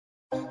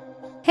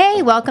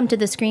Hey, welcome to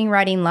the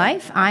Screenwriting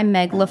Life. I'm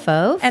Meg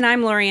LaFauve. And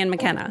I'm Lorianne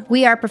McKenna.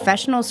 We are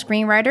professional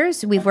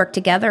screenwriters. We've worked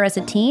together as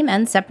a team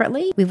and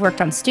separately. We've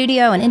worked on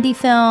studio and indie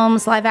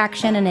films, live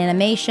action and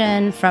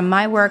animation, from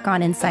my work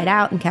on Inside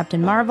Out and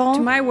Captain Marvel,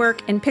 to my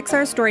work in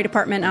Pixar's story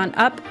department on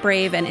Up,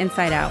 Brave, and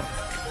Inside Out.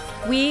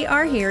 We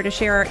are here to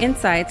share our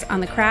insights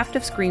on the craft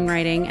of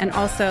screenwriting and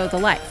also the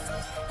life,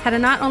 how to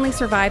not only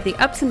survive the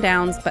ups and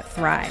downs, but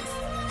thrive.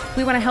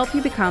 We want to help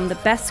you become the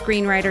best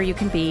screenwriter you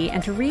can be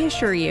and to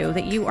reassure you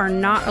that you are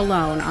not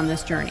alone on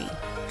this journey.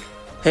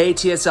 Hey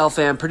TSL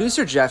fam,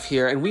 producer Jeff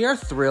here, and we are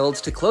thrilled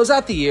to close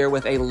out the year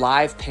with a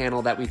live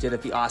panel that we did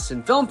at the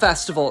Austin Film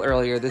Festival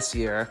earlier this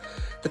year.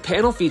 The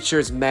panel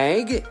features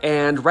Meg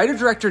and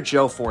writer-director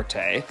Joe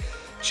Forte.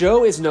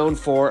 Joe is known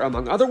for,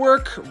 among other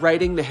work,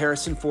 writing the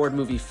Harrison Ford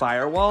movie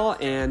Firewall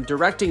and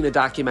directing the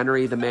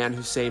documentary The Man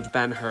Who Saved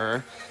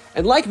Ben-Hur.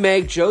 And like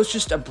Meg, Joe's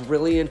just a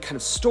brilliant kind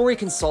of story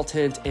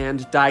consultant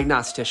and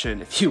diagnostician,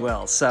 if you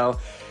will. So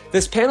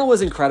this panel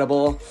was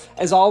incredible.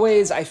 As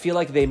always, I feel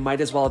like they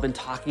might as well have been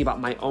talking about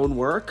my own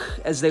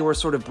work as they were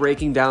sort of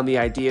breaking down the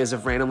ideas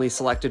of randomly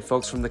selected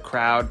folks from the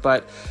crowd.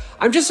 But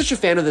I'm just such a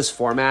fan of this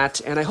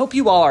format, and I hope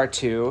you all are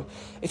too.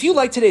 If you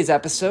like today's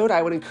episode,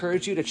 I would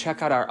encourage you to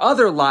check out our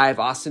other live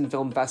Austin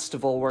Film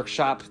Festival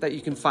workshop that you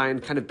can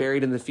find kind of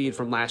buried in the feed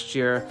from last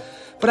year.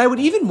 But I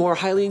would even more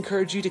highly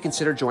encourage you to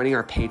consider joining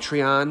our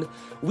Patreon.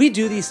 We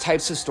do these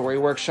types of story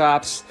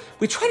workshops.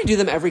 We try to do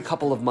them every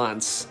couple of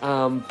months.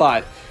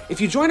 But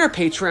if you join our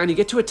Patreon, you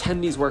get to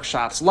attend these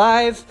workshops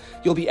live.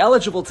 You'll be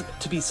eligible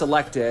to be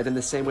selected in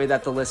the same way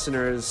that the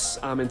listeners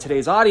in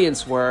today's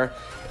audience were.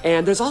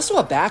 And there's also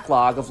a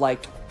backlog of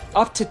like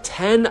up to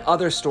 10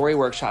 other story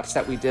workshops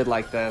that we did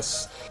like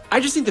this. I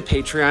just think the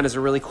Patreon is a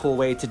really cool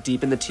way to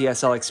deepen the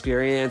TSL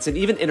experience and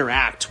even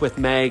interact with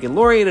Meg and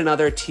Lorianne and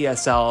other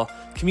TSL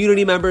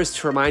community members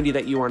to remind you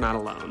that you are not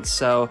alone.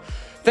 So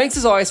thanks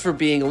as always for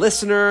being a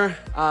listener,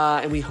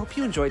 and we hope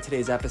you enjoyed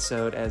today's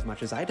episode as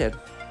much as I did.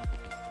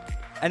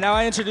 And now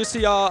I introduce to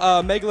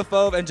y'all Meg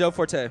LaFauve and Joe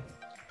Forte.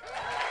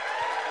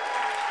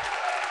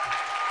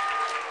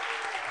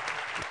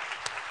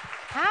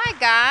 Hi,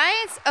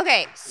 guys.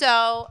 Okay,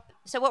 so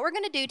what we're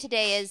going to do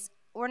today is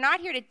we're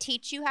not here to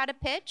teach you how to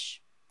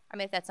pitch. I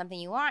mean, if that's something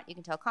you want, you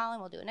can tell Colin.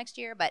 We'll do it next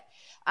year. But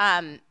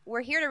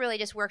we're here to really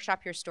just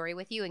workshop your story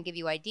with you and give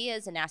you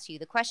ideas and ask you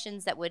the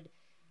questions that would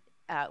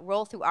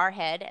roll through our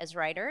head as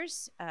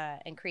writers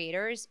and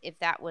creators if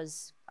that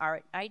was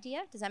our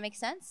idea. Does that make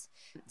sense?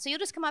 So you'll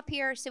just come up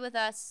here, sit with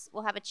us.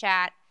 We'll have a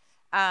chat.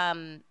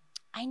 I'm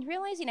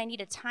realizing I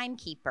need a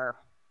timekeeper.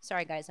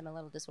 Sorry, guys. I'm a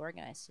little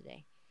disorganized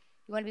today.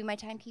 You want to be my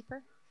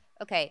timekeeper?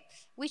 Okay.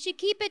 We should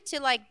keep it to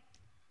like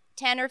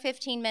 10 or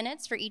 15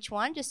 minutes for each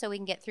one, just so we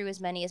can get through as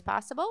many as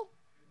possible.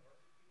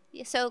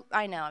 Yeah, so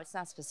I know it's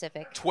not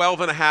specific. 12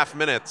 and a half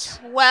minutes.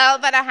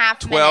 12 and a half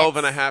 12 minutes.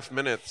 and a half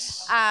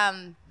minutes.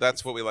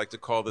 That's what we like to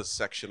call this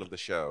section of the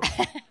show.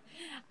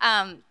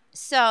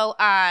 So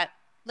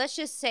let's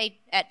just say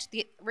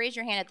raise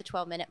your hand at the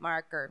 12-minute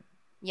mark or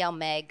yell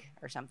Meg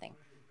or something.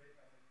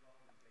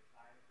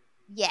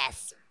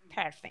 Yes,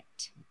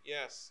 perfect.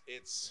 Yes,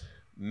 it's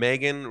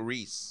Megan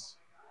Reese.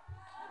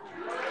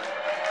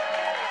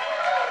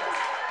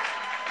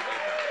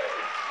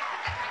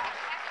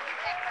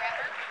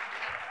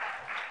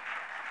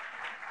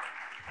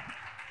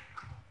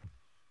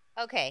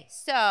 Okay,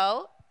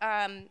 so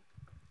the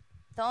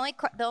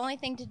only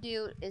thing to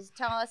do is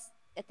tell us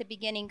at the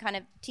beginning kind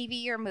of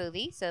TV or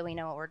movie, so we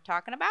know what we're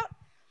talking about,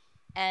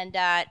 and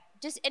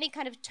just any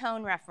kind of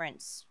tone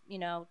reference. You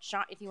know,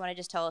 if you want to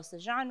just tell us the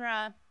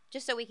genre,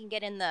 just so we can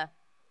get in the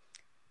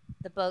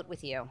boat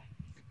with you.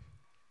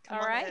 Come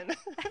all right.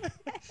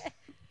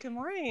 Good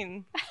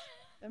morning.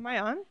 Am I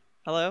on?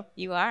 Hello.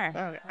 You are.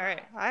 Oh, all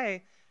right.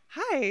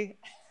 Hi.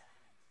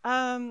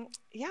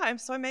 Yeah, I'm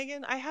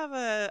Megan. I have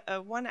a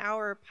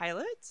 1-hour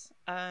pilot.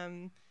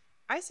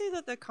 I say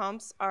that the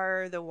comps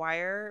are The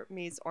Wire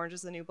meets Orange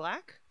is the New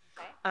Black.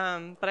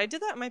 Okay. But I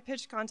did that in my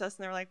pitch contest,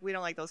 and they were like, we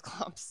don't like those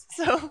comps.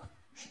 So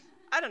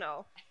I don't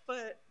know.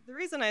 But the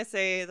reason I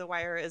say The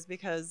Wire is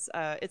because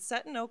it's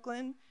set in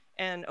Oakland,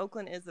 and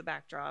Oakland is the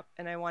backdrop.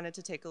 And I wanted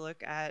to take a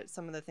look at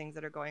some of the things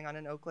that are going on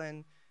in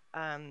Oakland,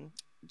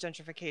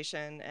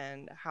 gentrification,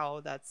 and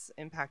how that's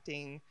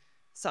impacting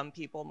some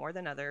people more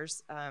than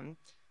others.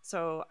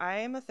 So I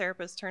am a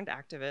therapist turned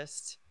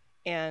activist,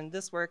 and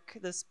this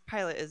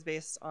pilot is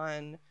based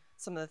on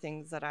some of the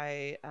things that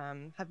I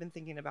have been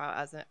thinking about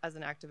as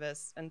an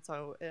activist, and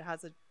so it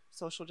has a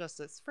social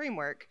justice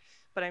framework,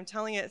 but I'm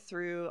telling it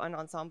through an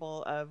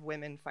ensemble of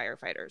women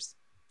firefighters.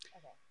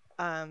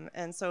 Okay.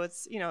 And so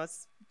it's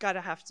got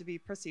to have to be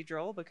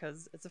procedural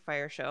because it's a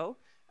fire show,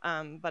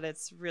 but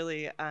it's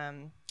really I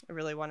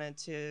really wanted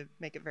to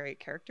make it very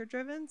character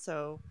driven.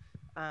 So.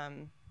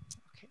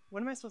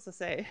 What am I supposed to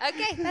say?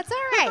 Okay, that's all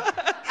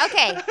right.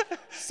 Okay,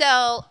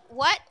 so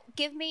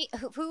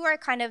who are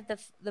kind of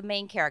the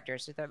main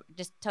characters?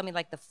 Just tell me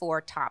like the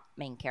 4 top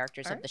main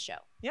characters of the show.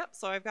 Yep,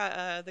 so I've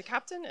got the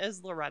captain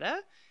is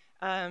Loretta.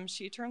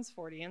 She turns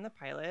 40 in the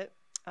pilot.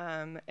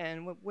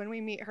 And when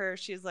we meet her,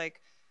 she's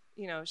like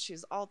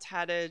she's all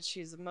tatted.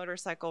 She's a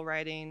motorcycle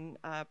riding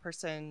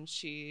person.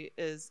 She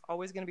is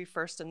always going to be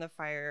first in the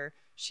fire.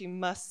 She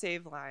must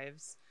save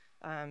lives.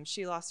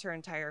 She lost her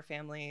entire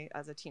family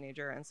as a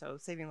teenager, and so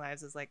saving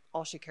lives is like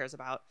all she cares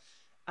about.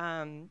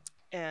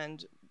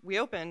 And we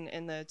open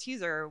in the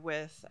teaser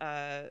with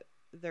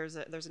there's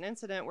an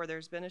incident where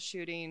there's been a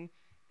shooting,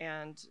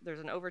 and there's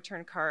an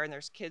overturned car, and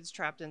there's kids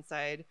trapped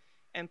inside,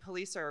 and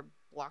police are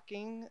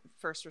blocking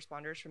first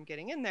responders from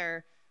getting in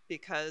there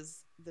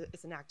because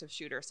it's an active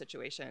shooter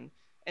situation.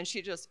 And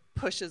she just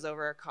pushes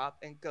over a cop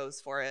and goes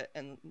for it,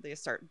 and they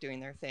start doing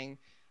their thing.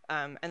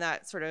 And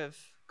that sort of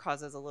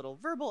causes a little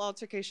verbal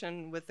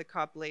altercation with the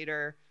cop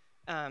later,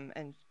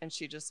 and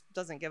she just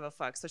doesn't give a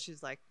fuck. So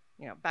she's like,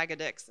 bag of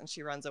dicks, and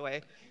she runs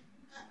away.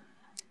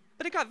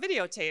 But it got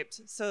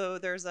videotaped, so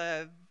there's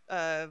a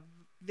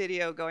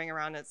video going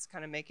around. It's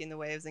kind of making the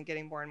waves and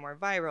getting more and more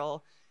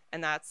viral,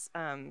 and that's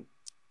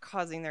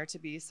causing there to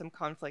be some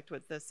conflict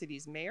with the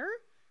city's mayor,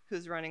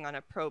 who's running on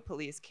a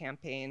pro-police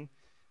campaign.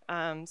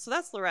 So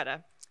that's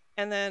Loretta.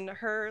 And then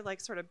her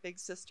sort of big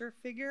sister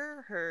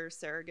figure, her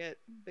surrogate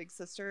big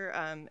sister,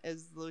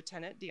 is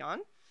Lieutenant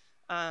Dion.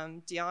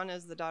 Dion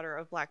is the daughter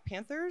of Black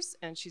Panthers,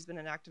 and she's been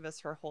an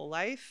activist her whole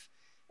life.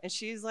 And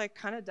she's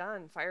kind of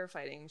done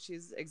firefighting.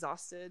 She's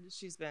exhausted.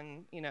 She's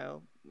been,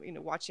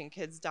 watching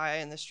kids die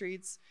in the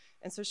streets.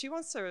 And so she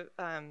wants to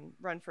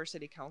run for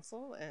city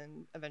council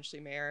and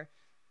eventually mayor.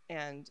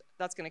 And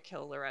that's going to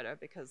kill Loretta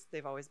because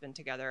they've always been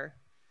together.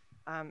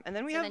 And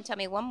then then tell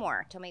me one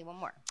more.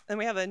 And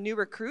we have a new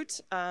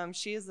recruit.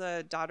 She is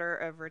the daughter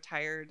of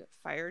retired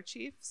fire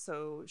chief.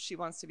 So she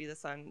wants to be the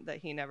son that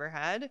he never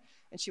had.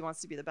 And she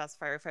wants to be the best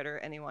firefighter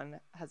anyone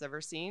has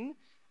ever seen.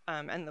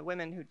 And the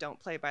women who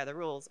don't play by the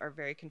rules are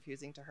very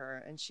confusing to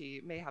her. And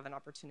she may have an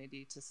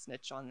opportunity to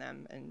snitch on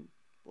them. And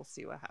we'll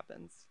see what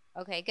happens.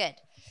 Okay, good.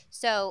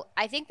 So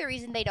I think the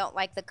reason they don't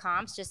like the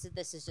comps, this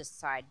is just a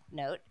side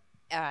note,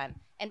 and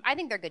I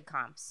think they're good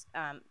comps.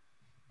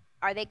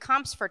 Are they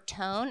comps for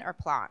tone or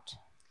plot?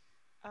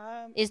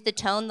 Is the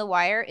tone The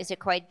Wire? Is it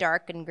quite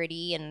dark and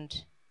gritty and?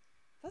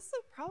 That's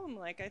the problem.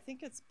 I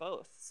think it's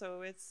both.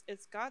 So it's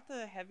got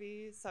the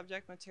heavy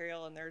subject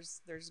material and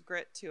there's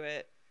grit to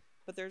it,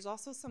 but there's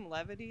also some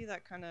levity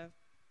that kind of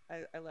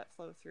I let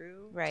flow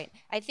through. Right.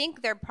 I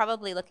think they're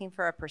probably looking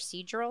for a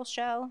procedural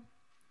show.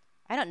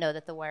 I don't know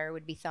that The Wire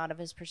would be thought of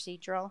as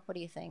procedural. What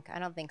do you think? I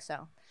don't think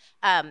so.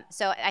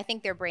 So I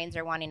think their brains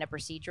are wanting a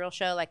procedural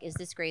show. Like, is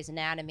this Grey's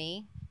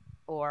Anatomy?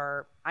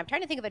 Or I'm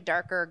trying to think of a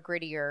darker,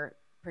 grittier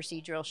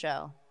procedural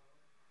show.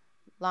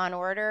 Law and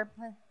Order?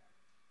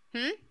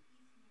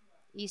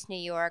 East New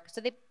York. So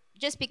they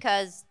just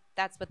because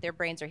that's what their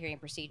brains are hearing,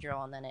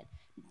 procedural, and then it.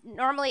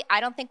 Normally, I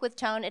don't think with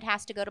tone it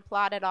has to go to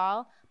plot at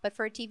all, but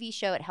for a TV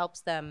show, it helps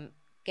them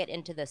get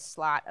into the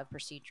slot of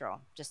procedural,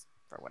 just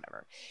for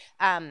whatever.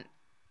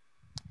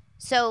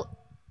 So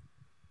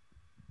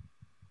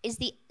if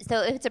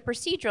it's a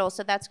procedural,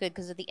 so that's good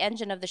because the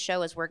engine of the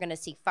show is we're going to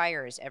see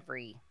fires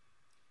every.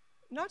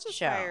 Not just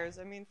show. Fires.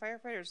 I mean,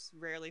 firefighters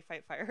rarely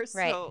fight fires,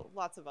 right. So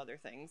lots of other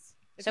things.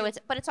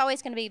 But it's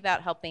always going to be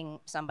about helping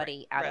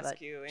somebody out of a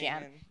jam.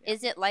 Yeah.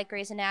 Is it like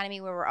Grey's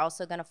Anatomy where we're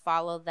also going to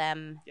follow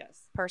them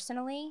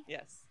personally?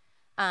 Yes.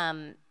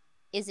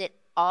 Is it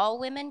all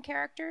women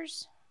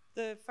characters?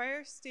 The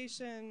fire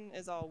station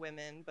is all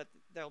women, but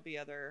there'll be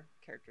other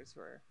characters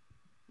who are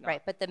not.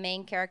 Right, but the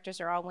main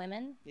characters are all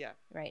women? Yeah.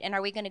 Right. And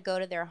are we going to go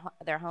to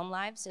their home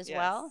lives as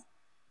well?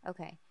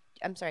 Okay.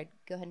 I'm sorry.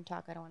 Go ahead and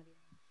talk. I don't want to be.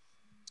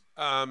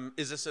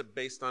 Is this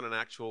based on an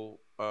actual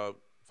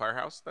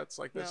firehouse that's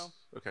like this?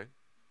 No. Okay.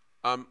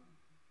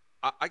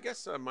 I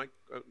guess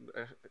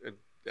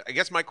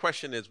my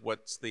question is,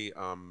 what's the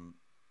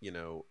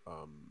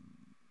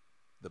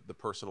the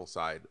personal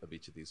side of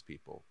each of these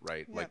people,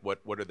 right? Yeah. Like,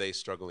 what are they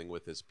struggling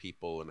with as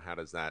people, and how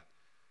does that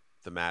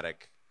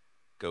thematic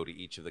go to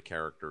each of the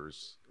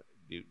characters?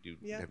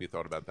 Have you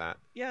thought about that?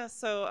 Yeah.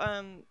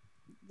 So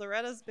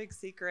Loretta's big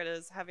secret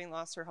is, having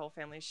lost her whole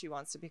family, she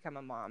wants to become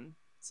a mom.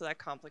 So that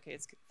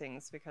complicates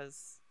things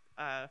because,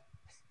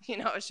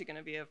 is she going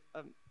to be a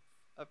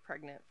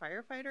pregnant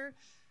firefighter?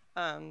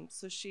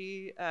 So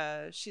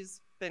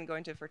she's been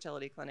going to a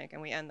fertility clinic,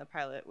 and we end the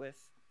pilot with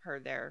her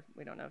there.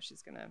 We don't know if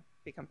she's going to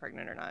become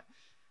pregnant or not.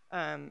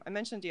 I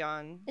mentioned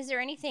Dion. Is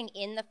there anything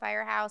in the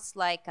firehouse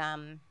like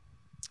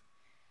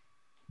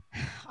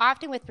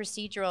often with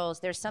procedurals,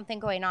 there's something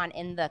going on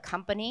in the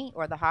company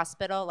or the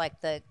hospital, like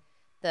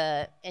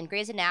in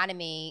Grey's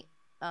Anatomy.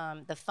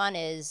 The fun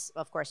is,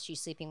 of course,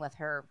 she's sleeping with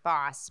her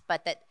boss,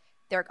 but that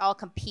they're all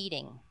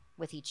competing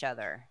with each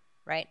other,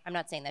 right? I'm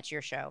not saying that's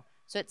your show.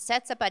 So it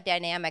sets up a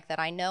dynamic that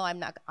I know I'm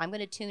going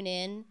to tune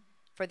in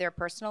for their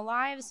personal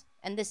lives.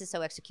 And this is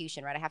so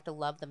execution, right? I have to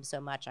love them so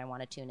much. I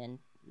want to tune in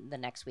the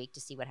next week to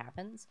see what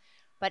happens.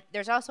 But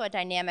there's also a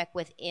dynamic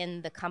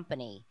within the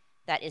company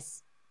that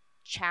is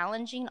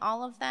challenging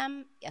all of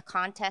them, a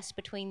contest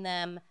between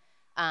them.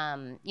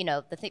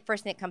 The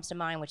first thing that comes to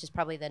mind, which is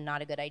probably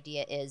not a good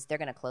idea, is they're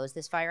going to close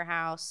this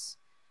firehouse,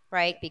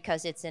 right?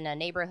 Because it's in a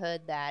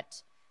neighborhood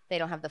that they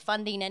don't have the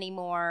funding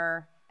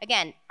anymore.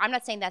 again, I'm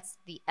not saying that's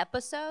the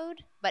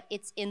episode, but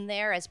it's in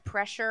there as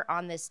pressure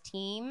on this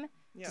team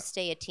Yeah. to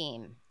stay a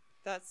team.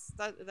 That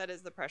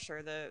is the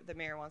pressure. The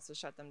mayor wants to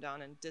shut them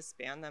down and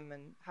disband them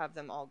and have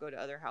them all go to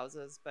other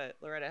houses. But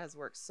Loretta has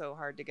worked so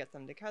hard to get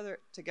them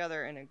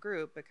together in a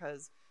group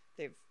because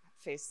they've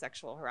faced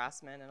sexual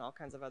harassment and all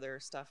kinds of other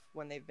stuff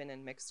when they've been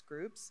in mixed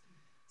groups.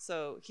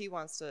 So he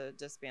wants to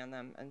disband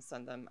them and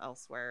send them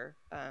elsewhere.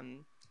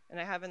 And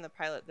I have in the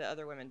pilot, the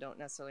other women don't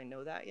necessarily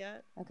know that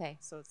yet. Okay.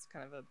 So it's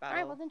kind of a All battle.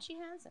 right, well, then she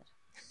has it.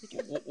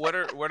 What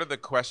are the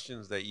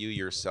questions that you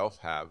yourself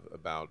have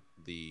about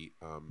the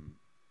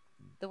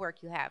work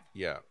you have.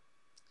 Yeah.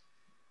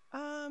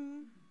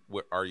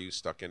 Are you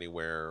stuck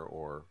anywhere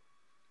or?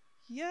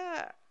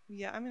 Yeah.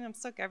 I mean, I'm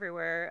stuck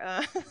everywhere.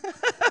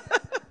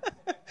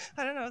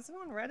 I don't know. Is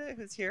someone on Reddit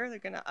who's here? They're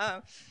gonna.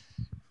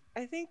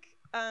 I think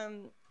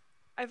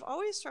I've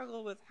always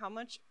struggled with how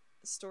much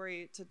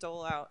story to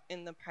dole out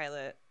in the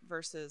pilot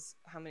versus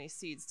how many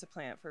seeds to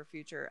plant for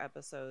future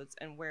episodes,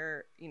 and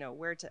where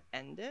to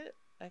end it.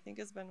 I think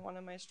has been one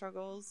of my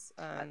struggles.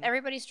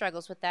 Everybody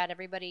struggles with that.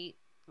 Everybody,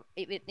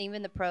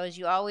 even the pros,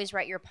 you always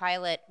write your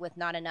pilot with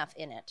not enough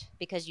in it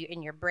because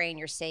in your brain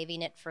you're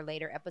saving it for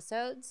later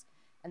episodes,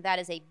 and that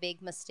is a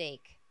big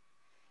mistake.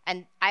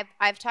 And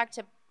I've talked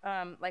to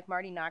like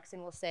Marty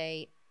Noxon will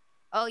say,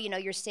 oh,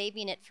 you're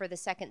saving it for the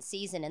second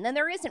season, and then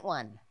there isn't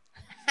one,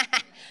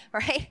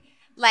 right?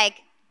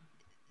 Like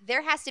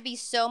there has to be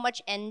so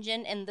much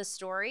engine in the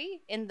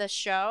story in the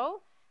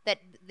show that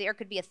there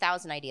could be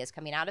 1,000 ideas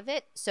coming out of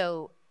it.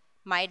 So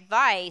my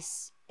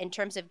advice in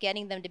terms of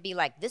getting them to be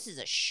like, this is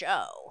a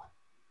show,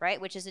 right?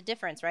 Which is a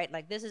difference, right?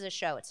 Like this is a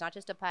show. It's not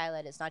just a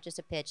pilot. It's not just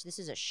a pitch. This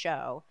is a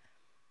show.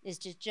 Is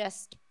to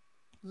just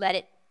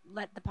let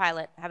the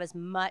pilot have as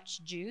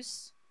much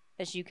juice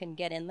as you can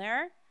get in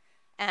there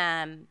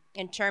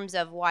in terms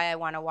of why I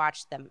want to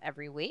watch them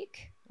every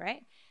week,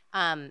 right?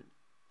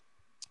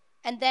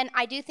 And then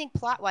I do think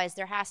plot-wise,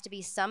 there has to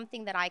be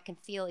something that I can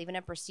feel, even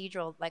a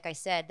procedural, like I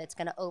said, that's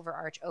going to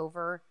overarch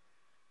over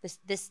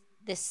this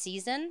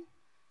season,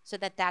 so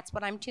that's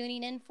what I'm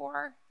tuning in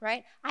for,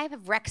 right? I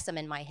have Wrexham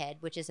in my head,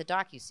 which is a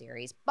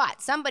docuseries,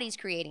 but somebody's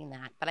creating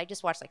that. But I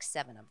just watched like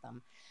 7 of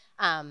them.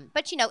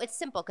 But it's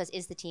simple because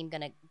is the team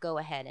going to go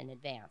ahead and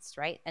advance,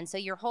 right? And so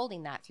you're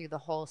holding that through the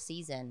whole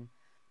season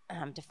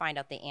to find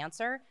out the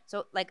answer.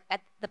 So like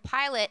the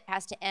pilot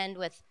has to end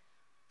with,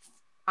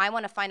 I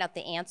want to find out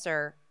the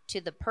answer to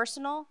the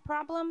personal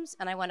problems,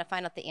 and I want to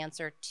find out the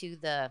answer to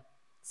the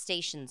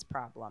station's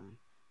problem,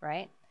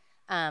 right?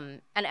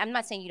 And I'm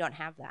not saying you don't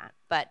have that,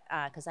 but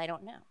because I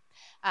don't know.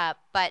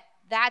 But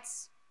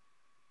that's,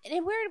 in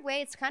a weird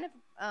way, it's kind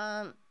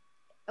of,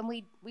 and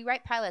we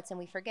write pilots and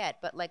we forget,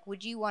 but like,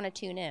 would you want to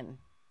tune in?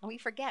 And we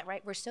forget,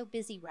 right? We're so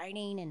busy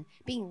writing and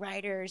being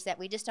writers that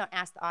we just don't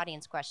ask the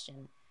audience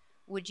question,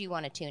 would you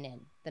want to tune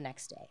in the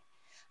next day?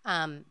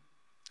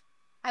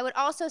 I would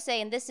also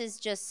say, and this is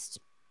just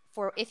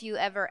for if you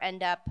ever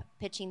end up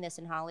pitching this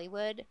in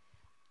Hollywood,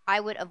 I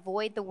would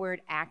avoid the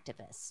word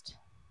activist.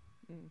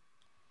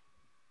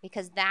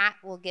 Because that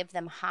will give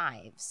them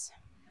hives.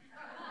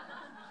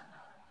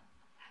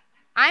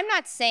 I'm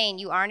not saying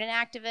you aren't an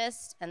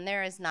activist and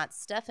there is not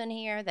stuff in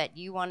here that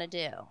you want to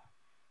do.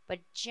 But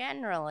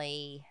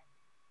generally,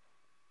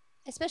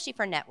 especially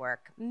for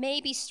network,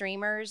 maybe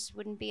streamers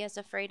wouldn't be as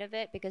afraid of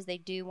it because they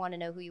do want to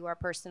know who you are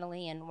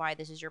personally and why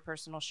this is your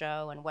personal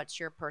show and what's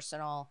your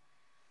personal.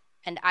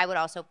 And I would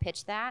also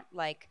pitch that,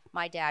 like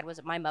my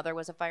mother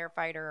was a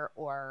firefighter,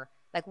 or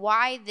like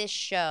why this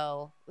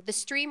show. The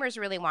streamers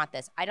really want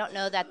this. I don't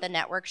know that the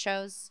network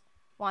shows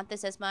want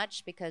this as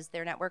much because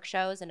they're network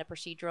shows, and a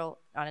procedural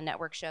on a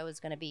network show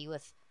is going to be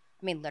with,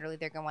 literally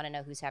they're going to want to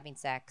know who's having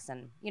sex,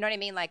 and you know what I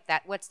mean? Like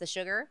that, what's the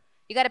sugar?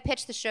 You got to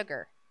pitch the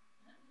sugar,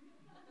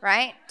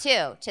 right?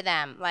 To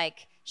them.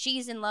 Like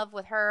she's in love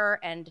with her,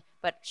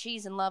 but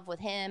she's in love with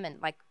him,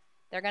 and like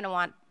they're going to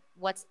want,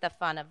 what's the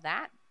fun of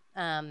that?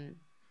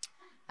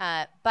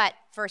 But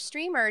for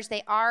streamers,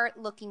 they are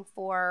looking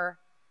for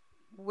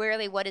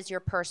really what is your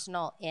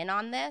personal in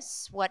on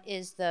this? What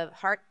is the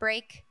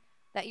heartbreak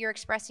that you're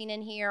expressing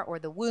in here? Or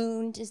the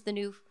wound is the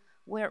new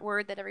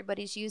word that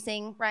everybody's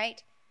using,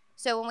 right?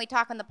 So when we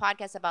talk on the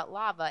podcast about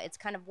lava, it's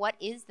kind of what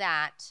is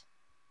that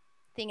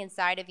thing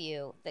inside of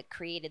you that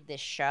created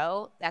this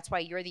show? That's why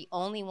you're the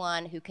only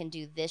one who can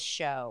do this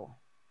show,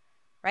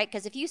 right?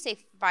 Because if you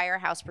say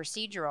Firehouse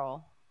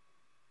procedural,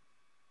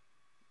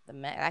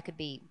 that could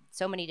be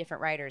so many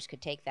different writers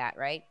could take that,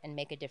 right, and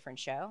make a different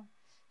show.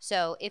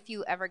 So if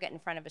you ever get in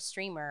front of a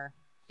streamer,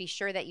 be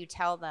sure that you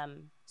tell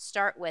them,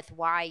 start with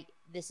why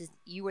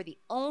you are the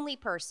only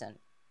person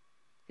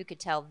who could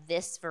tell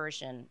this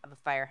version of a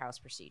Firehouse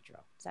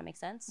procedural. Does that make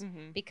sense?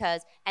 Mm-hmm.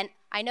 Because, and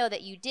I know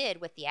that you did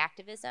with the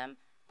activism,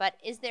 but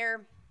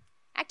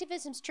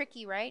activism's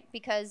tricky, right?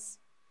 Because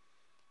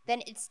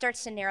then it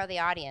starts to narrow the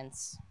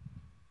audience,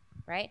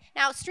 right?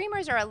 Now,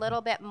 streamers are a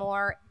little bit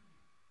more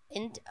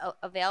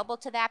available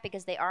to that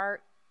because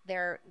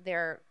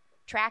they're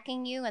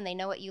tracking you and they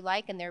know what you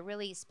like, and they're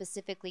really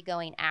specifically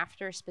going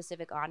after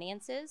specific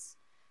audiences.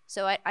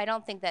 So I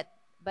don't think that,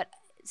 but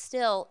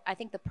still, I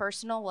think the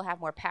personal will have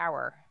more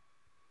power,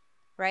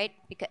 right?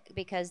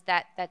 Because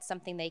that's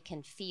something they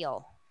can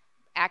feel.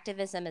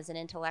 Activism is an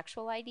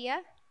intellectual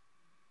idea,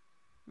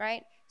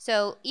 right?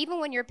 So even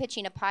when you're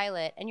pitching a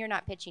pilot, and you're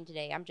not pitching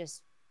today, I'm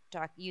just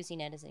using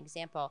it as an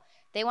example,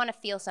 they want to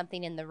feel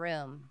something in the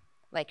room,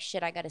 like,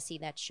 shit, I got to see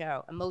that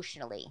show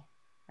emotionally,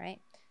 right?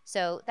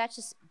 So that's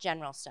just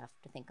general stuff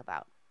to think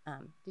about.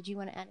 Did you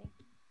want to add anything?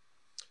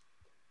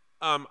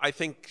 I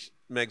think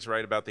Meg's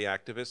right about the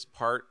activist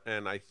part,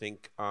 and I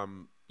think,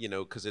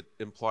 because it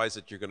implies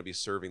that you're going to be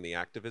serving the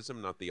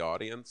activism, not the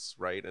audience,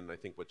 right? And I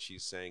think what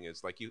she's saying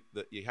is, like, you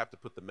have to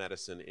put the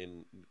medicine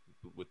in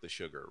with the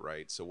sugar,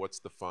 right? So what's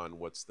the fun?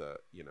 What's the,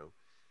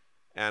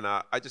 And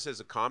I just, as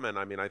a comment,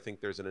 I mean, I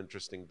think there's an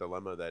interesting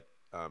dilemma that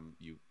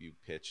you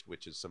pitched,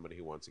 which is somebody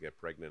who wants to get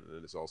pregnant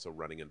and is also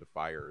running into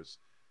fires.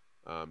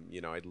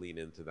 I'd lean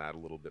into that a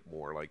little bit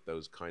more, like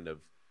those kind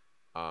of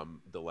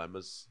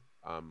dilemmas.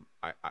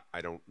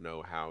 I don't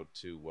know how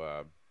to,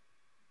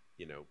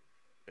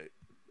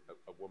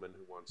 a woman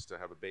who wants to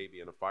have a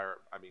baby in a fire.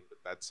 I mean,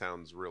 that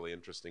sounds really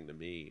interesting to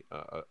me,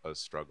 a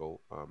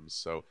struggle.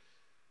 So,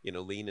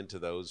 lean into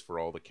those for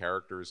all the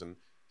characters, and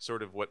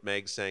sort of what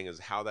Meg's saying is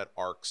how that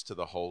arcs to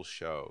the whole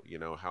show,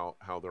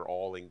 how they're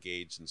all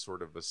engaged in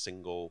sort of a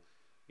single,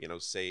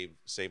 save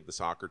the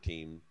soccer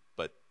team,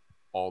 but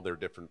all their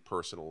different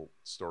personal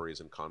stories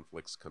and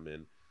conflicts come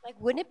in. Like,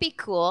 wouldn't it be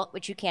cool,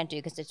 which you can't do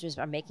because it's just,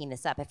 I'm making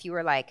this up, if you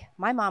were like,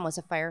 my mom was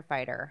a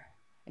firefighter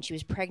and she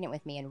was pregnant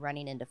with me and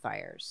running into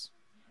fires,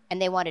 and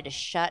they wanted to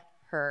shut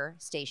her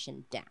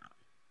station down,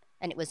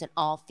 and it was an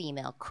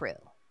all-female crew,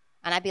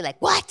 and I'd be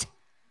like, what?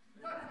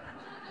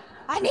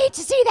 I need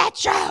to see that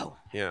show.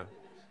 Yeah.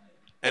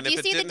 And if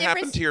it didn't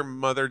happen to your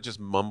mother, just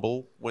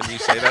mumble when you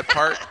say that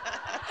part.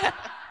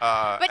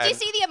 But do you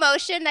see the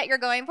emotion that you're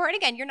going for? And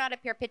again, you're not up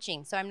here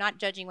pitching, so I'm not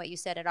judging what you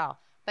said at all.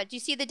 But do you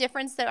see the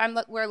difference that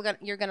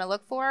you're going to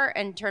look for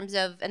in terms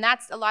of, and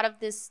that's a lot of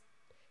this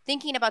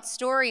thinking about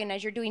story, and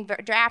as you're doing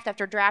draft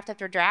after draft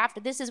after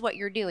draft, this is what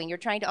you're doing. You're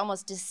trying to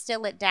almost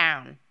distill it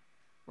down,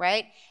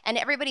 right? And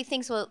everybody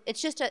thinks, well,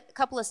 it's just a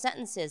couple of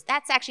sentences.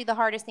 That's actually the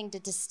hardest thing to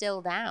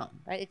distill down,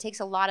 right? It takes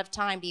a lot of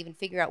time to even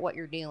figure out what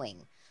you're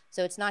doing.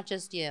 So it's not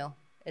just you,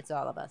 it's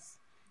all of us.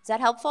 Is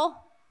that helpful?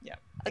 Yeah.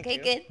 Okay,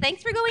 good.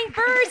 Thanks for going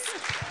first.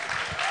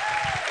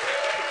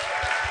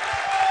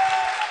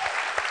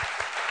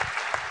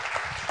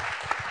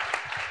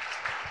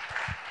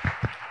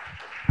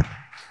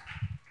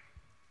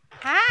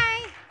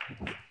 Hi.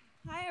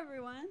 Hi,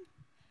 everyone.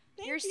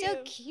 You're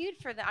so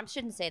cute for that. I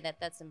shouldn't say that.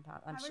 That's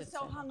impossible. I was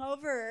so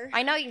hungover.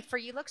 I know you.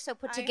 You look so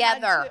put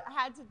together. I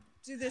had to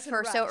do this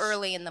for so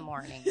early in the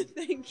morning.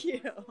 Thank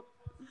you.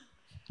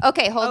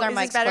 Okay, hold our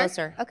mics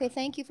closer. Okay,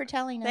 thank you for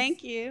telling us.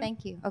 Thank you.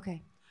 Thank you.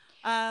 Okay.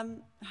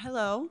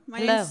 Hello. My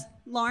name's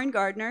Lauren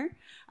Gardner.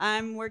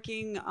 I'm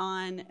working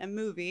on a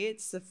movie.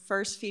 It's the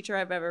first feature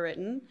I've ever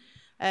written.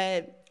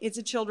 It's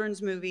a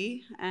children's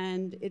movie,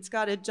 and it's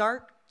got a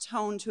dark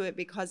tone to it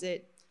because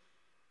it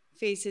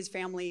faces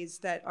families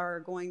that are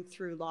going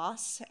through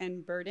loss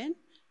and burden.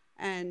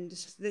 And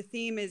the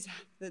theme is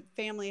the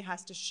family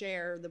has to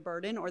share the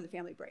burden or the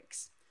family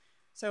breaks.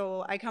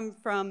 So I come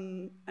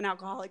from an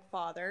alcoholic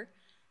father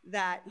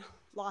that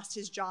lost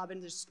his job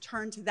and just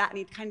turned to that, and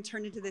he kind of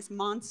turned into this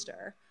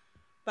monster.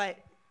 But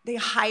they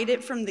hide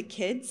it from the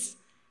kids,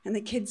 and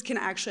the kids can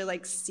actually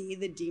like see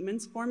the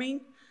demons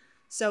forming.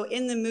 So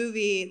in the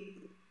movie,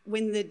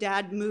 when the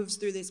dad moves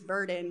through this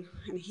burden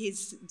and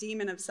his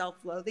demon of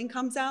self-loathing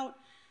comes out,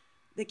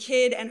 the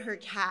kid and her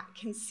cat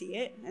can see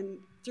it, and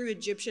through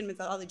Egyptian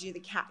mythology, the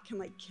cat can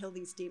like kill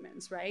these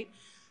demons, right?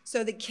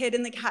 So the kid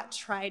and the cat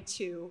try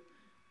to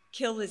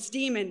kill this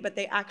demon, but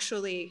they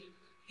actually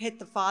hit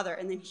the father,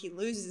 and then he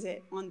loses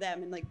it on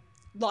them and like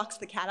locks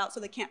the cat out, so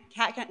the cat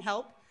can't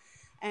help,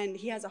 and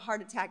he has a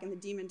heart attack, and the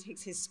demon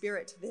takes his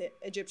spirit to the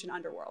Egyptian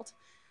underworld,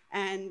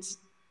 and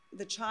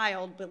the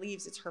child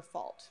believes it's her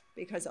fault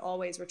because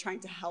always we're trying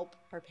to help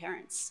our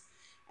parents.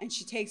 And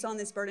she takes on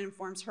this burden and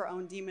forms her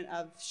own demon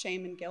of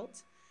shame and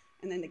guilt.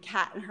 And then the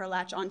cat and her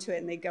latch onto it,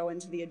 and they go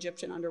into the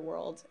Egyptian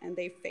underworld, and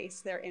they face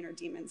their inner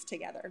demons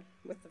together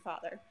with the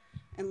father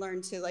and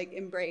learn to like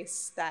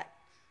embrace that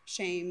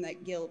shame,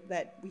 that guilt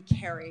that we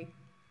carry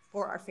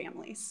for our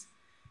families.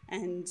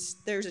 And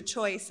there's a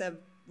choice of,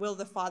 will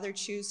the father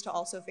choose to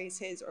also face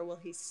his, or will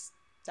he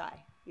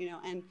die?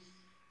 And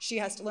she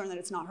has to learn that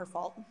it's not her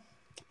fault.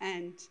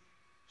 And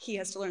he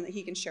has to learn that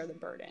he can share the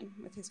burden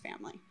with his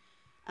family.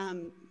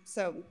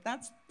 So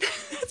that's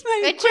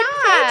my good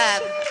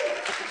job.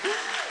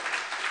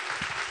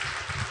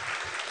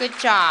 Good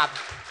job.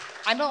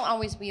 I don't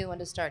always be one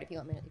to start. If you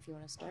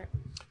want to start.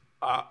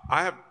 I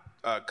have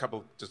a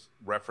couple just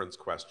reference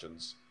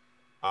questions.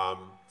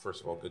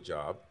 First of all, good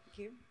job.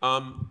 Thank you.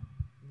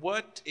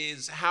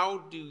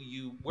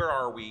 Where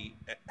are we?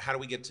 How do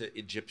we get to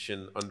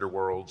Egyptian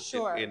underworld?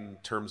 Sure. In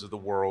terms of the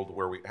world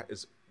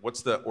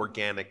what's the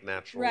organic,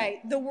 natural?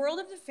 Right. The world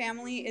of the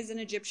family is an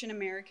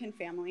Egyptian-American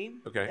family.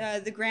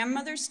 Okay. The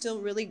grandmother's still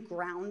really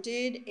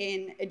grounded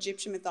in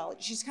Egyptian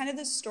mythology. She's kind of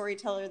the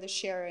storyteller, the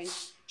sharer.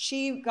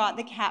 She got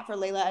the cat for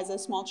Layla as a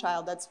small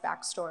child. That's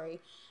backstory.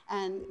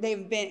 And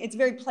it's a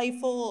very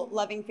playful,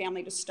 loving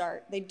family to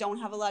start. They don't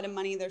have a lot of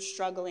money. They're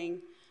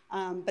struggling.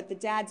 But the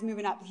dad's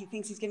moving up. He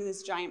thinks he's getting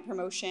this giant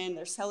promotion.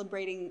 They're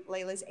celebrating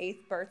Layla's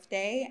 8th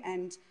birthday.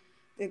 And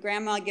the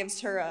grandma gives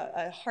her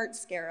a heart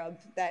scarab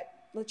that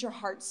let your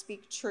heart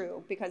speak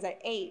true. Because at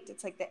 8,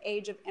 it's like the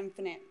age of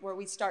infinite, where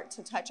we start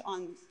to touch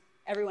on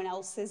everyone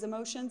else's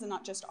emotions and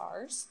not just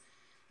ours.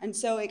 And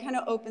so it kind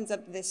of opens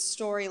up this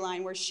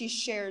storyline where she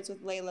shares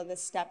with Layla the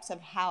steps of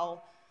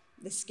how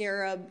the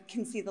scarab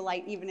can see the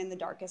light even in the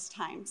darkest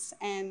times,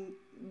 and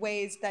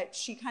ways that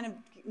she kind of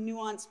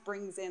nuance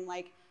brings in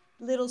like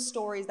little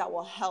stories that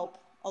will help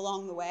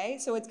along the way.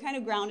 So it's kind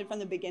of grounded from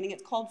the beginning.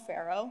 It's called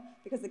Pharaoh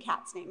because the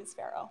cat's name is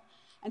Pharaoh.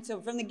 And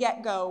so from the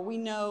get-go, we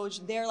know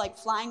they're like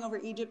flying over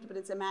Egypt, but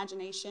it's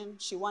imagination.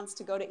 She wants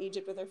to go to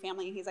Egypt with her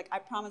family, and he's like, I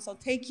promise I'll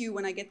take you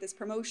when I get this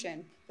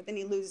promotion. But then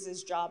he loses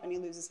his job and he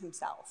loses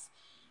himself.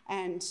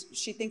 And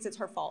she thinks it's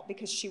her fault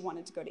because she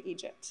wanted to go to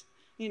Egypt.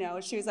 You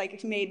know, she was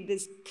like, made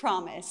this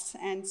promise.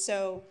 And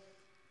so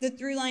the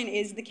through line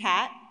is the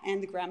cat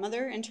and the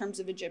grandmother in terms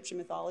of Egyptian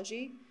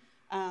mythology.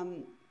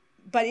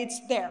 But it's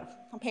there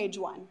on page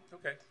 1.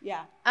 Okay.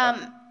 Yeah.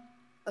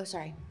 Oh,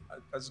 sorry.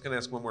 I was going to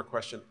ask one more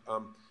question.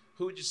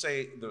 Who would you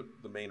say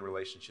the main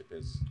relationship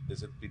is?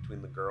 Is it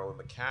between the girl and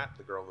the cat,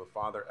 the girl and the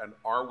father? And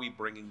are we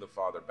bringing the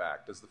father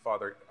back? Does the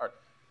father...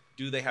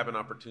 do they have an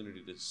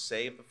opportunity to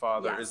save the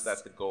father? Yes. Is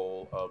that the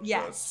goal of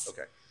Yes.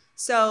 Okay.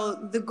 So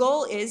the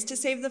goal is to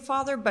save the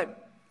father,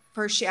 but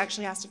first she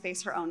actually has to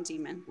face her own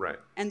demon. Right.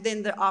 And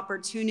then the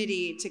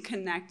opportunity to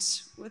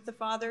connect with the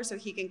father so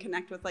he can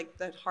connect with like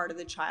the heart of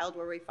the child,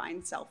 where we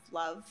find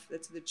self-love.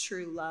 That's the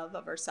true love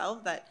of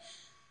ourselves, that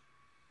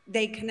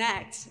they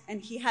connect,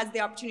 and he has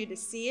the opportunity to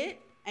see it.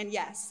 And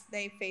yes,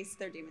 they face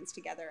their demons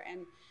together.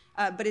 And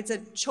but it's a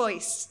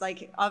choice.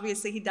 Like,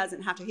 obviously he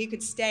doesn't have to. He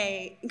could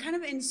stay and kind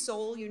of in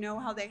Soul, you know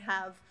how they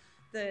have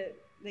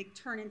they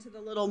turn into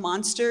the little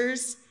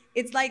monsters.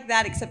 It's like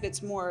that, except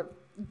it's more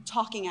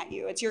talking at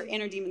you. It's your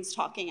inner demons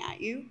talking at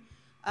you.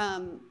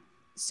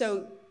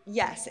 So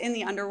yes, in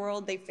the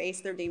underworld, they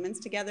face their demons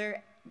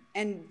together.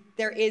 And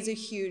there is a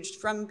huge,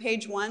 from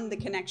page 1, the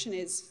connection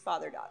is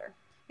father-daughter.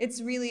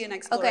 It's really an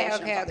exploration of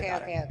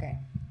father-daughter. Okay.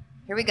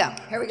 Here we go.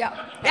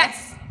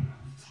 Yes.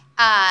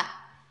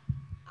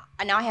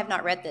 Now I have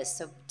not read this,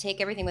 so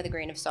take everything with a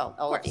grain of salt,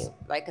 all of you,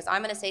 right? Because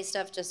I'm going to say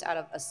stuff just out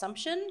of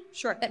assumption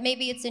that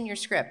maybe it's in your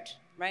script,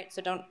 right?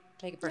 So don't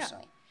take it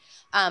personally.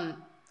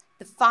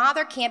 The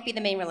father can't be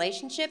the main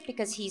relationship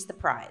because he's the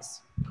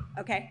prize.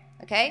 Okay.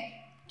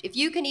 If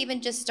you can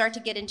even just start to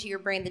get into your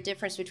brain the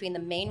difference between the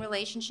main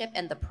relationship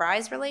and the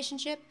prize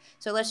relationship.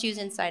 So let's use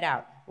Inside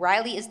Out.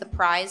 Riley is the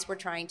prize we're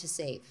trying to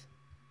save.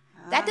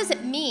 That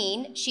doesn't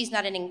mean she's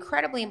not an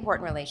incredibly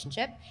important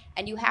relationship,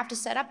 and you have to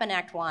set up in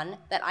Act 1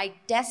 that I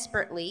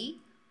desperately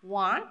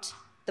want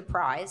the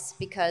prize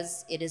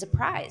because it is a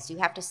prize. You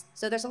have to.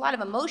 So there's a lot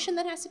of emotion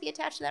that has to be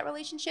attached to that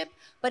relationship,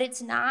 but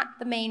it's not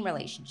the main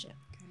relationship.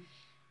 Okay.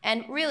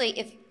 And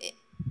really,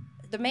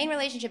 the main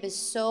relationship is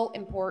so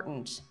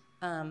important.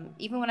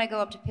 Even when I go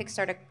up to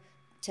Pixar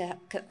to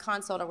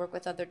consult or work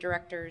with other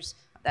directors,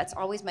 that's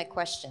always my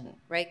question,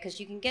 right? Because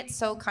you can get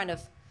so kind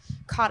of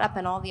caught up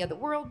in all the other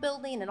world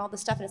building and all the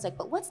stuff, and it's like,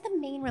 but what's the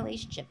main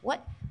relationship?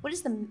 What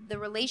is the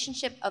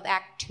relationship of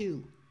Act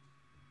 2,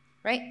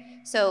 right?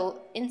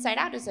 So Inside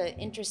Out is an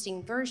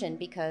interesting version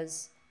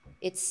because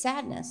it's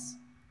sadness.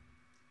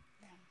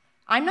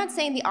 I'm not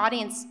saying the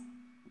audience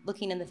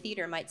looking in the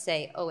theater might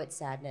say, oh, it's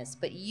sadness,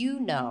 but you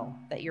know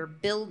that you're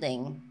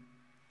building.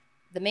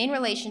 The main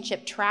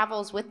relationship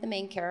travels with the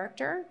main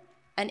character,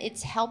 and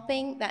it's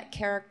helping that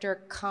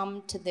character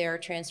come to their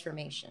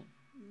transformation.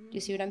 Do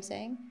you see what I'm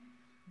saying?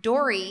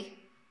 Dory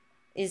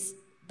is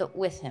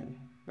with him,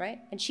 right?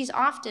 And she's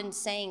often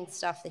saying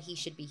stuff that he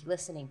should be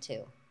listening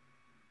to,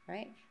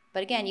 right?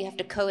 But again, you have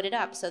to code it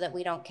up so that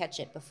we don't catch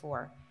it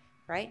before,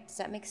 right? Does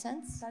that make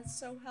sense? That's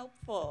so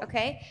helpful.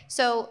 Okay,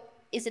 so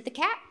is it the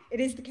cat? It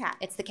is the cat.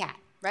 It's the cat,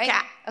 right?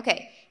 Cat.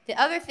 Okay,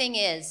 the other thing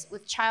is,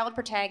 with child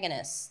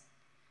protagonists,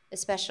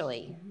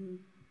 especially,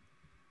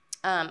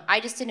 I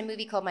just did a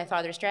movie called My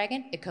Father's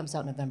Dragon. It comes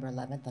out November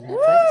 11th on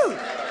Netflix.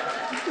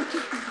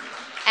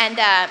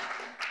 And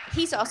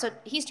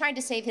he's trying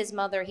to save his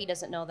mother. He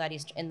doesn't know that.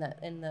 He's in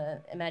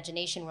the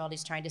imagination world.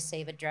 He's trying to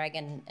save a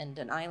dragon and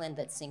an island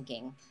that's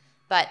sinking.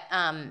 But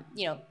an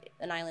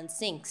island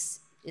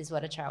sinks is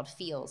what a child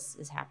feels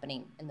is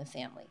happening in the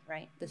family,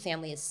 right? The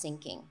family is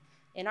sinking.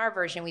 In our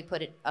version, we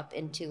put it up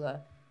into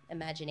a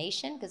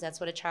imagination because that's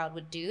what a child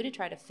would do to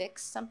try to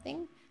fix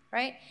something,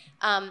 right?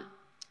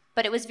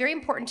 But it was very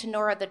important to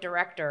Nora, the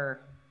director,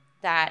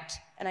 that,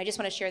 and I just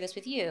want to share this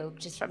with you,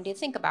 just for me to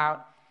think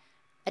about,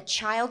 a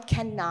child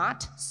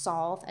cannot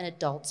solve an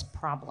adult's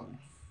problem.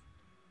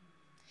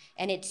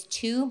 And it's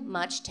too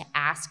much to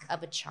ask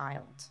of a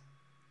child.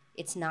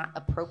 It's not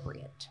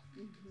appropriate.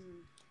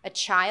 Mm-hmm. A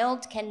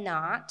child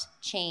cannot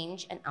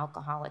change an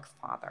alcoholic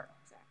father.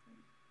 Exactly.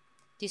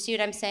 Do you see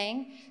what I'm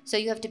saying? So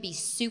you have to be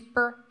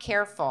super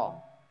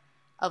careful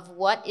of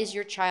what is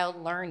your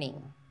child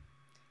learning.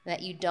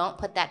 that you don't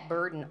put that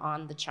burden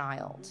on the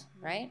child,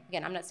 right?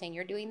 Again, I'm not saying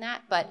you're doing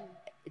that, but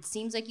it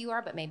seems like you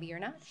are, but maybe you're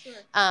not. Sure.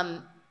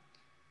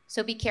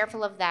 So be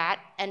careful of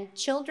that. And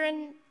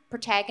children,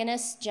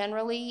 protagonists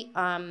generally,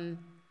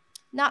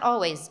 not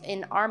always.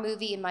 In our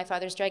movie, in My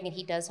Father's Dragon,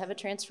 he does have a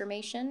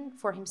transformation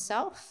for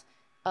himself.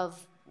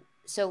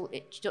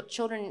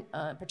 Children,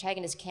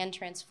 protagonists can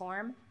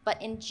transform, but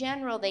in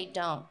general they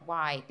don't.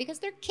 Why? Because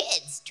they're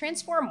kids.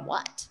 Transform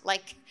what?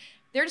 Like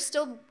they're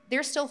still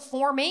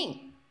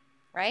forming,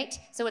 right?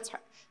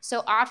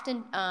 So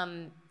often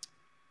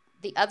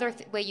the other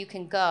way you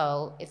can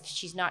go if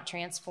she's not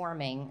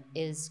transforming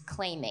is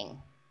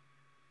claiming,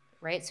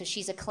 right? So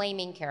she's a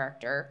claiming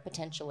character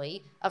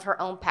potentially of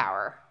her own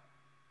power.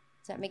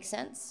 Does that make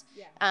sense?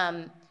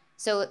 Yeah.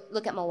 So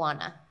look at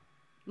Moana.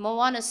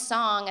 Moana's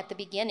song at the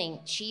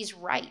beginning, she's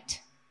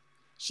right.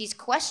 She's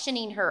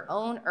questioning her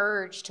own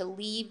urge to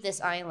leave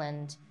this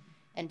island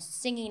and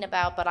singing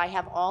about, but I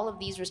have all of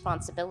these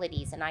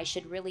responsibilities and I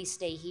should really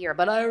stay here,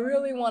 but I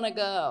really want to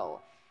go.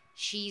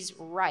 She's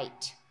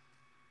right,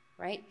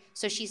 right?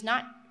 So she's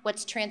not,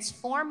 what's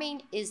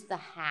transforming is the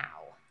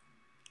how.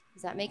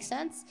 Does that make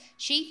sense?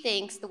 She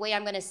thinks the way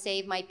I'm going to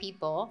save my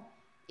people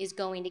is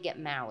going to get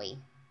Maui. Okay.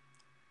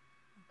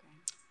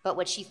 But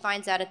what she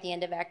finds out at the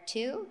end of Act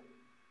 2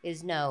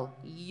 is no,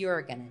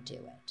 you're going to do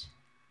it.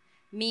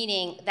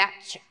 Meaning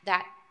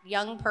that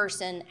young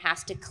person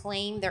has to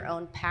claim their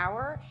own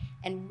power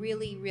and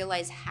really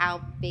realize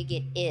how big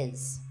it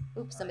is.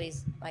 Oops,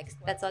 somebody's like,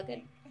 that's all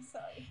good?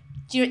 Sorry.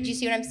 Do you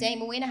see what I'm saying?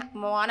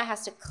 Moana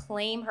has to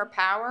claim her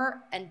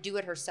power and do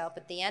it herself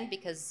at the end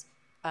because,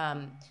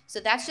 so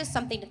that's just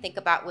something to think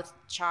about with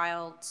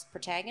child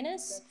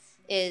protagonists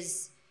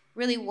is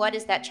really what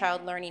is that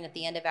child learning at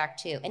the end of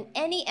Act 2? And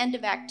any end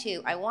of Act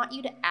 2, I want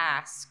you to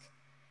ask,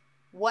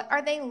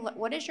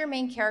 what is your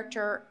main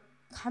character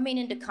coming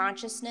into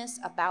consciousness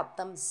about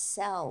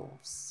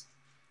themselves?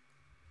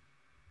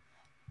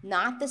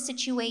 Not the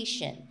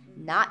situation,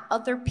 not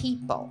other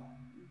people.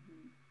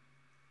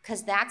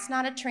 Because that's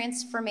not a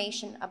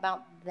transformation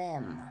about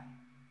them.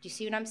 Do you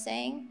see what I'm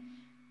saying?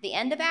 The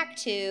end of Act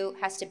 2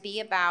 has to be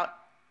about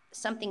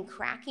something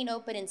cracking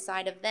open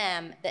inside of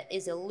them that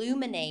is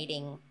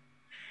illuminating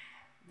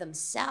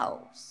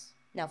themselves.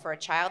 Now, for a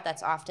child,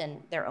 that's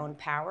often their own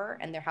power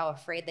and how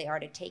afraid they are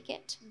to take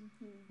it,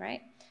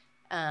 right?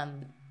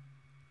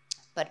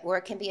 Or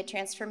it can be a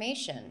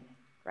transformation,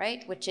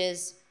 right? Which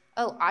is,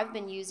 oh, I've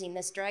been using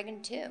this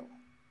dragon too.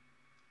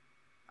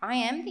 I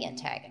am the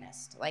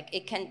antagonist. Like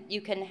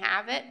you can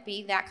have it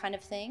be that kind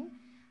of thing.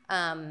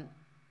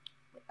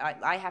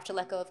 I have to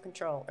let go of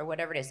control or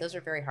whatever it is. Those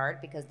are very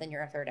hard because then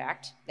you're a third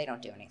act. They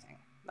don't do anything.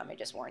 Let me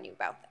just warn you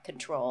about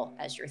control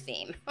as your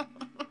theme,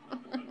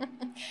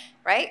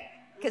 right?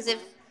 Because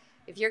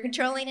if you're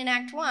controlling in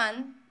Act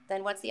 1,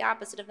 then what's the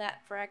opposite of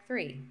that for Act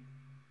 3?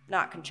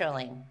 Not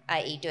controlling,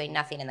 i.e. doing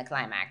nothing in the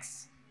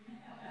climax.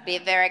 Be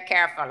very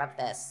careful of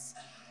this.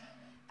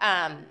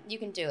 You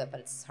can do it,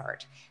 but it's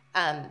hard.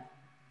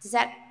 Does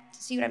that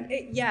see what I'm...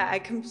 Yeah, I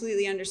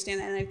completely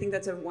understand that, and I think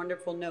that's a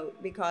wonderful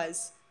note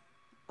because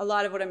a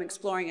lot of what I'm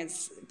exploring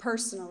is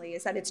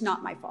that it's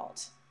not my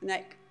fault. And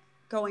that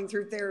going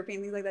through therapy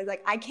and things like that,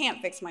 like I can't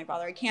fix my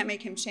father, I can't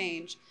make him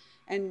change.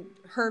 And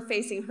her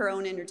facing her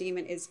own inner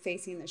demon is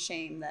facing the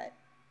shame that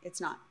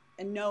it's not,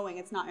 and knowing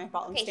it's not my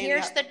fault. Okay,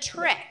 here's the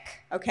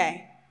trick.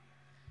 Okay.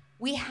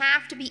 We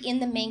have to be in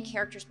the main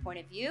character's point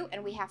of view,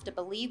 and we have to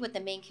believe what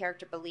the main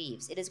character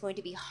believes. It is going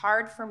to be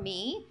hard for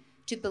me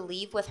to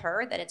believe with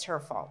her that it's her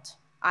fault.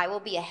 I will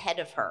be ahead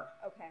of her.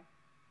 Okay.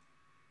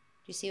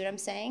 Do you see what I'm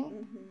saying?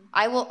 Mm-hmm.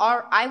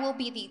 I will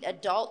be the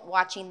adult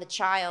watching the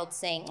child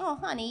saying, oh,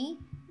 honey,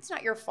 it's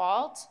not your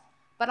fault,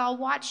 but I'll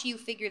watch you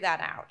figure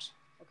that out.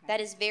 Okay. That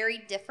is very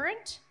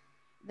different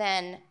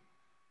than,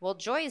 well,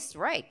 joy is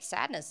right.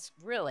 Sadness,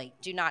 really,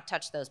 do not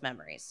touch those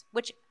memories.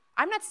 Which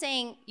I'm not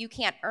saying you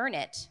can't earn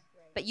it,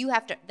 but you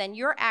have to, then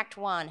your Act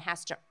 1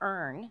 has to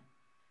earn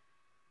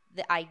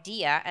the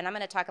idea, and I'm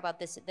going to talk about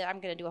this, I'm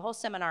going to do a whole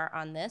seminar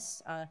on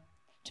this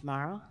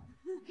tomorrow.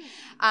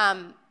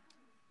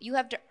 You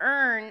have to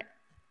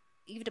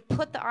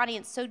put the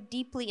audience so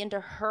deeply into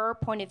her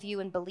point of view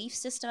and belief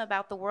system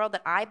about the world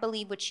that I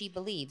believe what she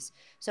believes.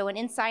 So in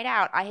Inside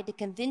Out, I had to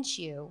convince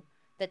you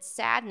that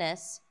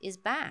sadness is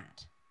bad.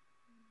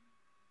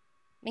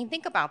 I mean,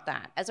 think about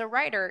that. As a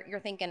writer, you're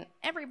thinking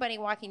everybody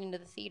walking into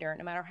the theater,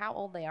 no matter how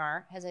old they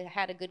are, has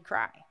had a good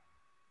cry.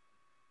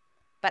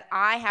 But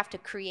I have to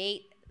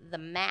create the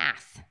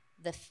math,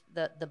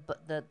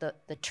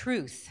 the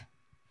truth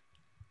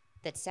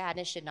that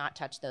sadness should not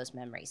touch those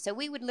memories. So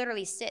we would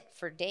literally sit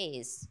for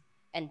days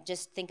and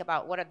just think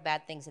about what are the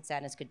bad things that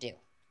sadness could do.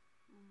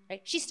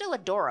 Right? She's still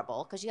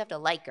adorable because you have to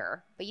like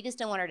her, but you just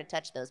don't want her to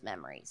touch those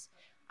memories.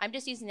 I'm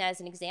just using that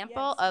as an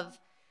example of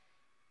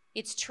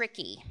it's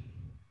tricky,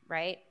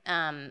 right?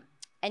 And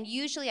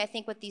usually I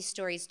think what these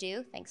stories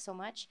do, thanks so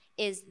much,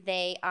 is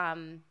they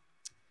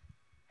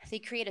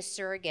create a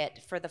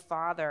surrogate for the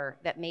father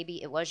that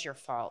maybe it was your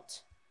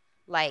fault.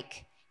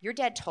 Like, your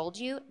dad told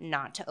you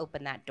not to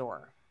open that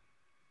door,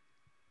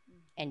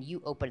 and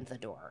you opened the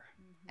door.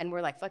 And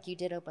we're like, fuck, you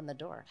did open the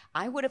door.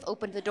 I would have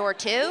opened the door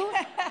too,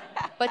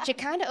 but you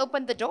kind of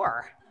opened the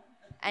door.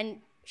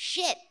 And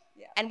shit.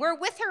 Yeah. And we're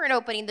with her in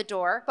opening the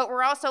door, but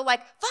we're also like,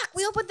 fuck,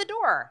 we opened the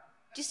door.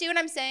 Do you see what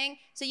I'm saying?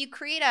 So you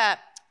create a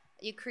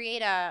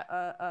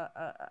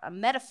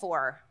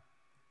metaphor,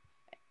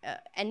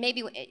 and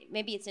maybe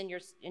it's in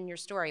your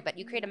story, but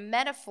you create a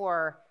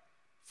metaphor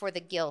for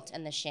the guilt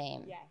and the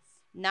shame. Yes.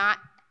 Not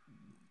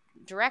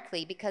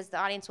directly, because the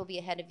audience will be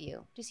ahead of you.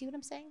 Do you see what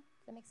I'm saying?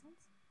 Does that make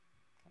sense?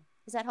 Okay.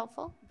 Is that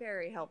helpful?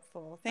 Very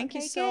helpful. Thank you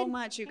Okay, so good.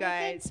 much, you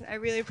Okay, guys. good. I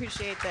really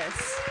appreciate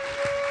this.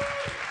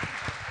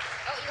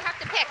 Oh, you have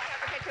to pick. I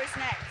have to pick who's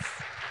next.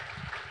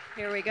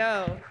 Here we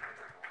go.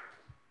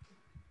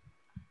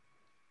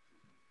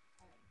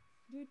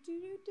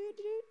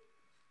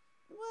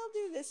 We'll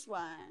do this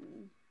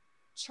one.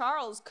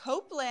 Charles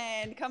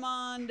Copeland, come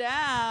on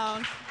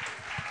down.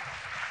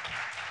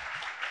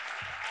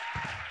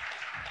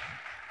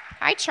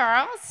 Hi,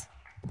 Charles.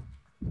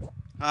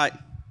 Hi.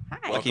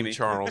 Hi. Welcome, me.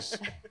 Charles.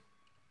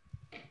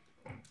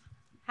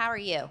 How are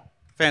you?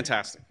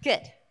 Fantastic.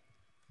 Good.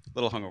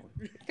 Little hungover.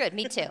 Good.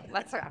 Me too.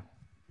 Let's go.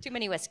 Too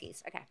many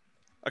whiskeys. Okay.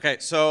 Okay,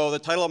 so the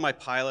title of my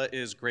pilot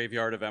is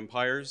Graveyard of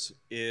Empires.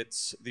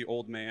 It's The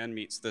Old Man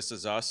meets This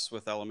Is Us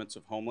with elements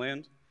of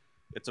Homeland.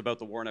 It's about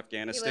the war in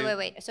Afghanistan.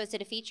 Wait. So is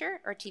it a feature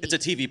or TV? It's a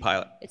TV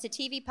pilot. It's a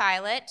TV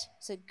pilot.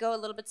 So go a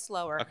little bit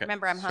slower. Okay,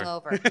 Remember, I'm sure.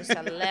 hungover. Just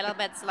a little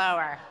bit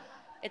slower.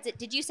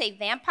 Did you say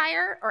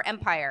vampire or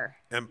empire?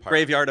 Empire.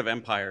 Graveyard of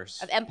Empires.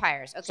 Of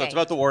empires. Okay. So it's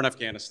about the war in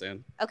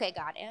Afghanistan. Okay,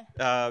 got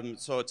it.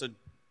 So it's an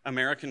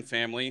American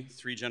family,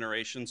 3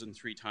 generations and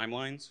 3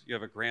 timelines. You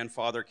have a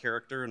grandfather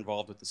character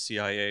involved with the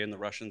CIA and the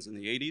Russians in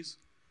the 80s,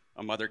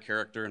 a mother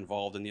character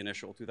involved in the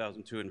initial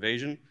 2002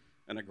 invasion,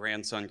 and a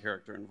grandson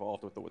character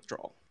involved with the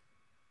withdrawal.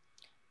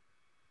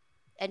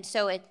 And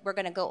so we're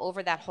going to go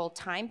over that whole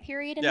time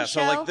period in the show?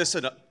 Yeah, so like this,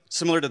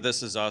 similar to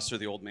This Is Us or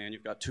The Old Man,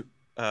 you've got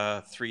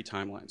 3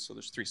 timelines. So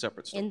there's 3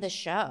 separate stories. In the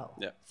show?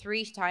 Yeah.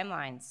 3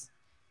 timelines.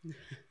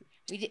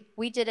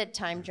 We did a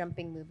time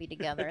jumping movie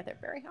together. They're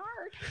very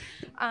hard.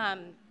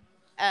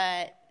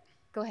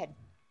 Go ahead.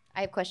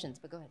 I have questions,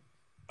 but go ahead.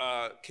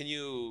 Can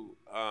you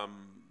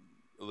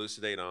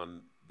elucidate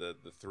on the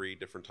 3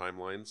 different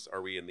timelines?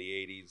 Are we in the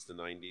 80s, the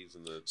 90s,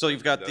 and the So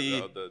you've got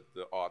the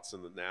aughts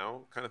and the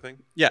now kind of thing?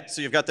 Yeah,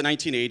 so you've got the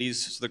 1980s.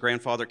 So the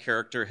grandfather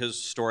character, his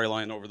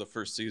storyline over the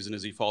first season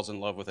is he falls in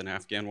love with an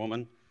Afghan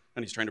woman,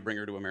 and he's trying to bring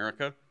her to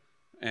America,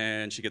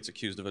 and she gets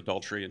accused of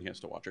adultery, and he has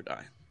to watch her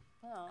die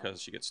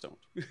because she gets stoned.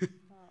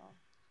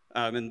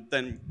 And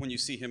then when you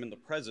see him in the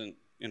present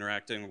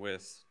interacting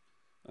with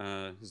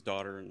his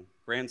daughter and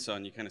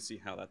grandson, you kind of see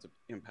how that's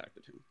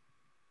impacted him.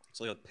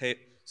 So you'll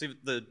see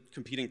the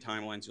competing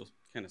timelines, you'll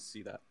kind of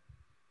see that.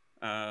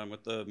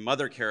 With the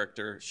mother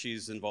character,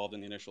 she's involved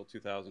in the initial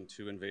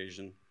 2002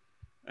 invasion.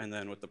 And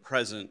then with the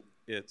present,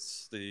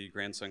 it's the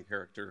grandson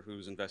character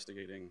who's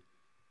investigating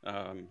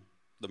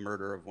the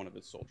murder of one of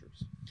his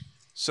soldiers.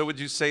 So would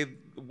you say,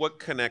 what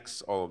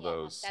connects all of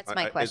those? That's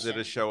my question. Is it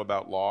a show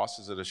about loss?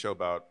 Is it a show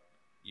about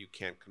you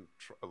can't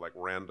control, like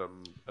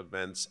random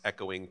events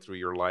echoing through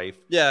your life?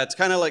 Yeah, it's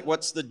kind of like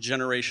what's the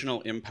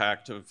generational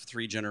impact of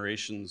 3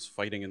 generations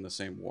fighting in the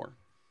same war,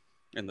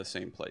 in the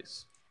same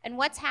place? And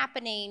what's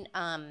happening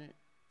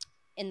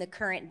in the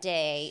current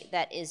day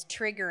that is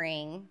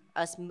triggering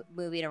us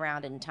moving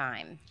around in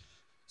time?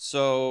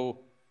 So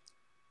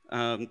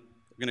I'm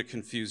going to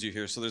confuse you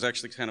here. So there's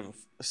actually kind of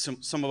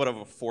somewhat of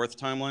a 4th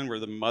timeline where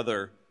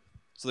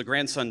the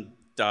grandson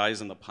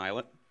dies in the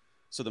pilot.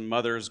 So the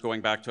mother's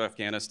going back to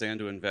Afghanistan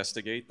to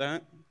investigate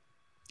that.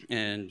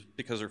 And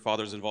because her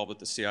father's involved with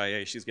the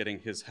CIA, she's getting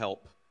his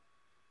help.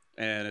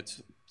 And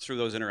it's through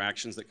those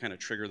interactions that kind of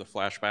trigger the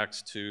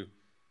flashbacks to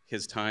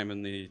his time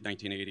in the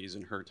 1980s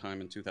and her time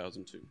in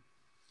 2002.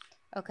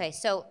 Okay,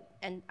 so,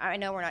 and I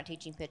know we're not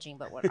teaching pitching,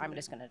 but I'm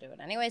just going to do it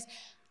anyways.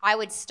 I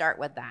would start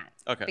with that.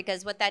 Okay.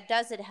 Because what that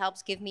does, it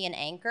helps give me an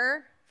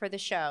anchor for the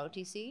show. Do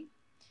you see?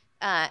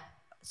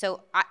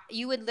 So I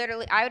would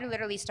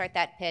literally start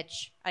that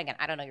pitch. Again,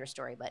 I don't know your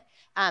story, but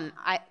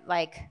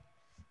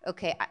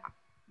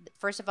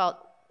first of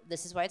all,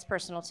 this is why it's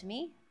personal to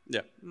me.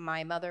 Yeah.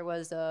 My mother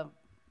was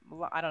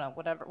I don't know,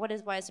 whatever.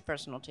 Why is it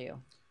personal to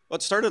you? Well,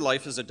 it started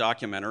life as a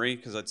documentary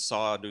because I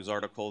saw a news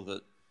article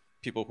that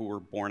people who were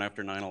born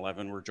after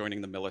 9/11 were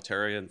joining the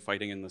military and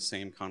fighting in the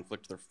same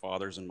conflict their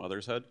fathers and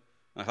mothers had.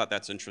 I thought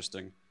that's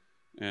interesting.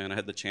 And I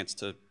had the chance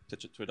to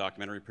pitch it to a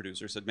documentary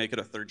producer, said, make it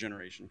a 3rd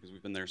generation because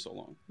we've been there so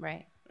long.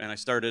 Right. And I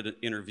started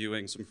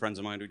interviewing some friends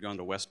of mine who'd gone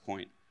to West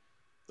Point.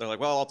 They're like,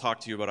 well, I'll talk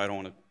to you, but I don't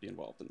want to be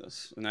involved in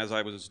this. And as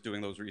I was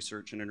doing those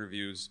research and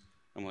interviews,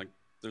 I'm like,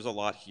 there's a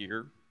lot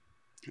here.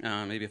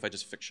 Maybe if I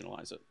just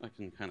fictionalize it, I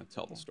can kind of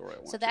tell the story I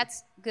want So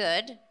that's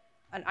good.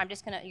 And I'm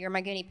just you're my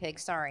guinea pig,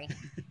 sorry.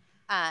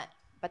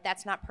 But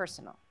that's not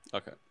personal.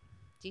 Okay.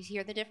 Do you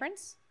hear the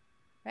difference?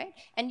 Right?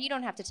 And you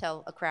don't have to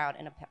tell a crowd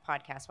in a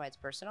podcast why it's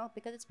personal,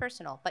 because it's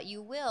personal. But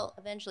you will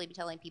eventually be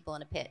telling people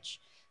in a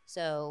pitch.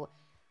 So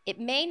it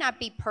may not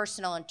be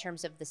personal in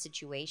terms of the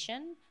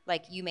situation.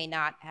 Like you may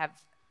not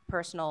have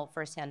personal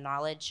firsthand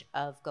knowledge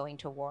of going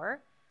to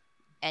war.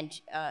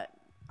 and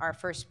our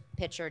first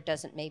pitcher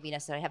doesn't maybe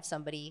necessarily have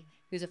somebody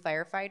who's a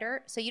firefighter.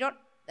 So you don't.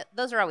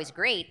 Those are always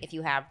great if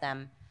you have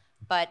them,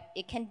 but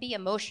it can be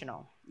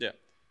emotional. Yeah.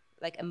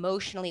 Like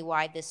emotionally,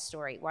 why this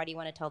story? Why do you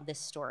want to tell this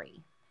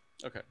story?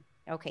 Okay.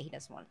 Okay, he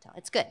doesn't want to tell.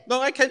 It's good.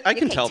 No, I can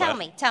Okay, tell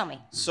that. Tell me.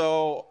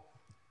 So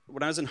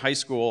when I was in high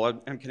school,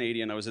 I'm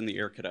Canadian. I was in the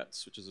Air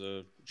Cadets, which is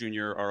a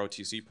junior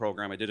ROTC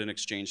program. I did an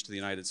exchange to the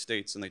United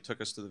States, and they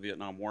took us to the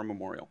Vietnam War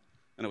Memorial.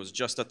 And it was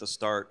just at the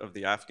start of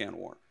the Afghan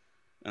War.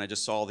 And I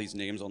just saw all these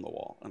names on the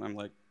wall. And I'm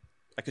like,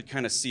 I could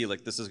kind of see,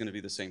 like, this is going to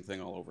be the same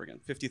thing all over again.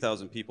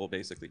 50,000 people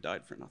basically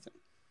died for nothing.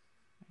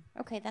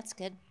 Okay, that's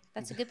good.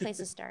 That's a good place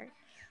to start.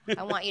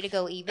 I want you to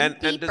go even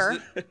deeper.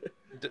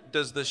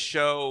 Does the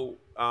show,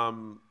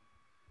 and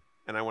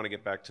I want to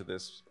get back to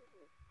this,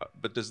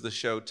 but does the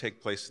show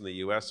take place in the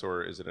U.S.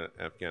 or is it in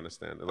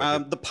Afghanistan?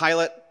 The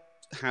pilot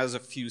has a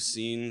few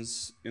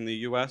scenes in the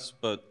U.S.,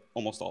 but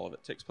almost all of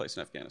it takes place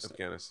in Afghanistan.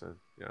 Afghanistan,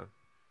 yeah.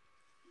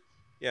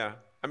 Yeah,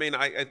 I mean,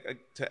 I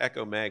to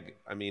echo Meg,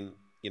 I mean,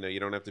 you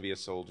don't have to be a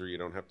soldier, you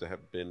don't have to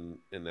have been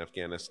in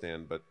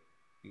Afghanistan, but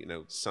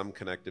some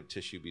connective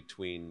tissue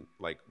between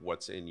like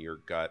what's in your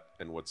gut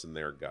and what's in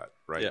their gut,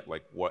 right? Yeah.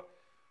 Like what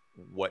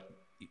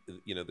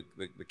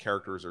the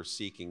characters are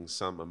seeking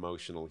some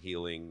emotional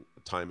healing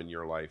time in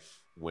your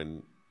life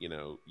when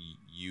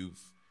you've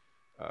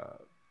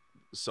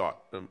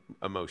sought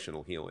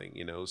emotional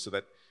healing, so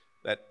that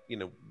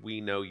we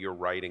know you're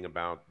writing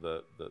about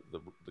the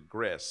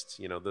grist,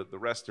 the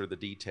rest are the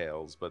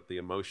details, but the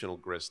emotional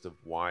grist of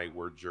why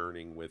we're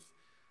journeying with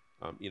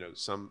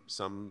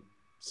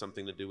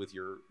something to do with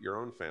your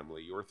own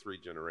family, your 3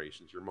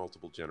 generations, your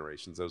multiple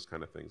generations, those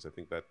kind of things. I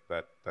think that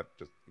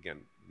just, again,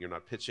 you're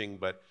not pitching,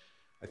 but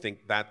I think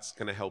that's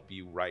going to help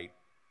you write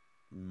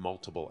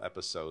multiple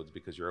episodes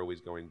because you're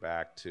always going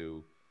back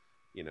to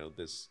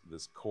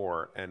this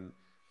core, and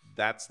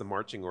that's the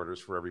marching orders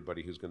for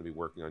everybody who's going to be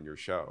working on your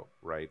show,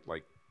 right?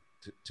 Like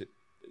to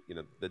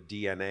the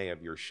DNA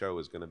of your show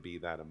is going to be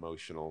that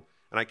emotional,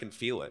 and I can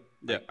feel it.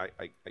 Yeah.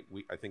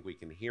 I think we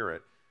can hear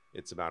it.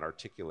 It's about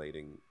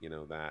articulating,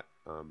 that,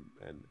 and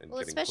Well,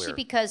 getting especially clear.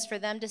 because for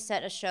them to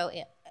set a show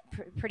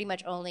pretty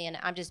much only in,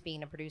 I'm just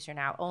being a producer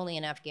now, only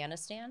in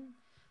Afghanistan,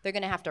 they're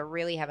going to have to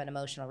really have an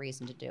emotional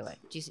reason to do it.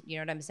 Do you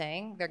know what I'm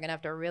saying? They're going to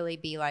have to really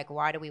be like,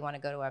 why do we want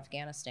to go to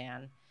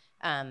Afghanistan?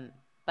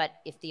 But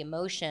if the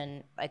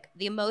emotion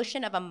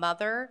of a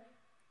mother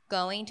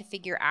going to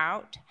figure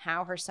out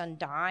how her son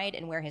died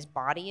and where his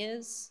body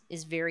is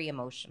very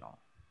emotional,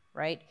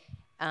 right?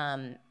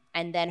 And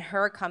then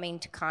her coming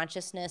to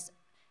consciousness.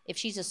 If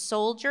she's a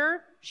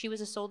soldier, she was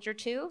a soldier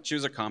too? She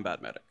was a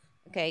combat medic.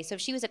 Okay, so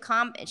if she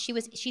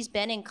was she's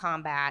been in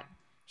combat,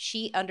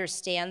 she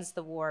understands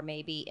the war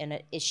maybe,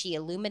 and is she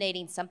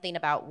illuminating something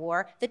about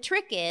war? The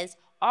trick is,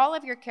 all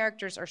of your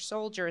characters are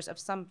soldiers of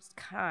some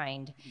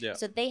kind. Yeah.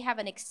 So they have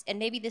and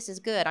maybe this is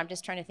good, I'm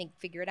just trying to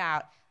figure it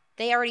out.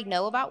 They already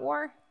know about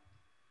war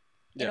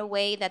in a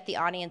way that the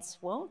audience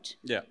won't.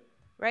 Yeah.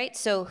 Right?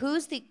 So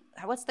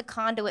what's the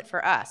conduit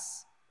for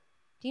us?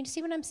 Do you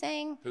see what I'm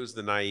saying? Who's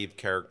the naive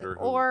character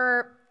who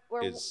or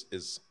is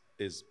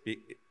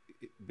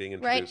being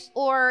introduced? Right?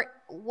 Or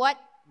what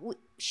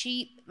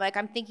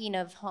I'm thinking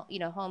of,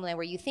 Homeland,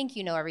 where you think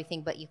you know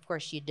everything, but of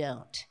course you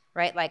don't,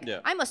 right? Like, yeah.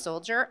 I'm a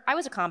soldier, I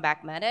was a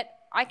combat medic,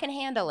 I can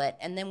handle it.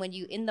 And then when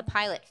you, in the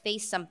pilot,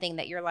 face something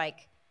that you're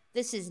like,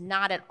 this is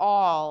not at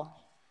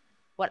all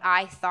what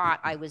I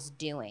thought I was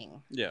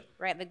doing. Yeah.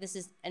 Right? Like this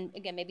is, and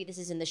again, maybe this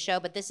is in the show,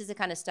 but this is the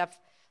kind of stuff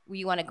where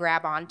you want to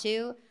grab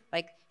onto.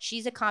 Like,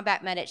 she's a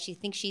combat medic, she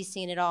thinks she's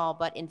seen it all,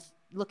 but in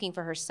looking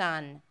for her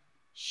son,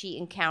 she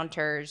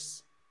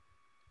encounters...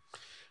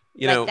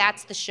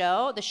 that's the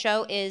show. The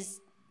show is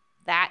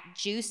that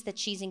juice that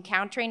she's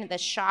encountering, the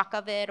shock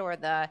of it, or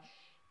the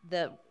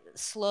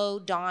slow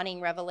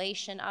dawning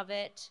revelation of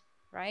it,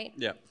 right?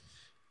 Yeah.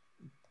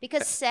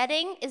 Because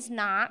setting is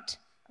not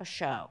a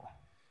show.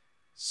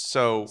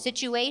 So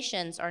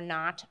situations are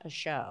not a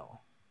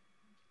show.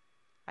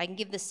 I can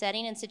give the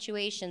setting and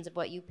situations of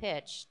what you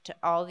pitch to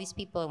all these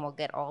people, and we'll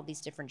get all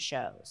these different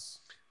shows.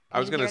 I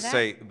was going to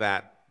say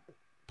that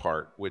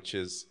part, which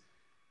is,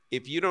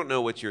 if you don't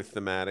know what your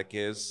thematic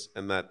is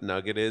and that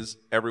nugget is,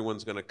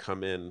 everyone's going to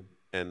come in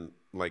and,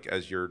 like,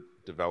 as you're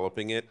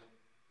developing it,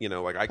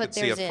 I could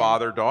see a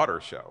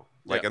father-daughter show.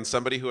 Like, and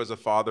somebody who has a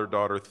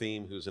father-daughter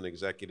theme who's an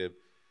executive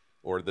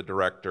or the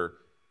director.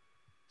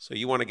 So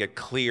you want to get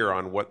clear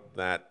on what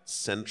that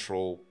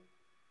central,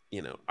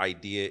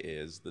 idea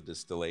is, the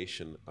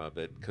distillation of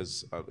it,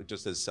 because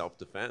just as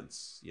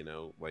self-defense,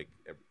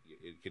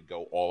 it could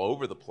go all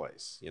over the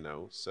place,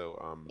 so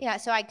yeah,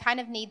 so I kind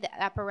of need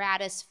the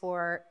apparatus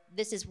for,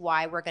 this is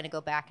why we're going to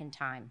go back in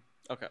time.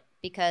 Okay.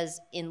 Because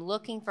in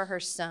looking for her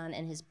son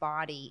and his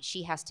body,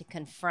 she has to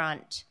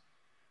confront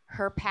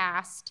her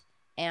past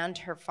and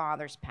her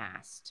father's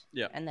past.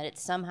 Yeah. And that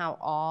it's somehow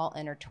all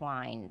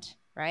intertwined,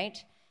 right?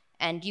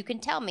 And you can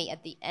tell me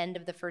at the end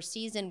of the first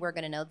season, we're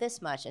going to know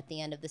this much. At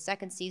the end of the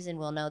second season,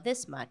 we'll know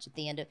this much. At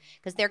the end of,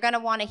 because they're going to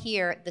want to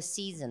hear the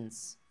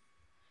seasons,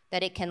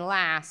 that it can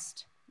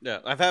last. Yeah,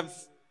 I have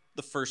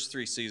the first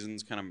 3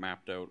 seasons kind of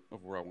mapped out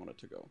of where I wanted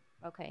to go.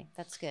 Okay,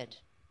 that's good.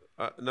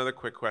 Another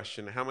quick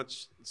question: how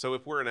much? So,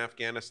 if we're in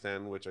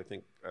Afghanistan, which I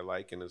think I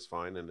like and is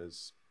fine and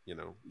is,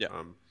 Yeah.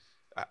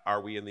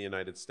 Are we in the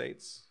United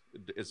States?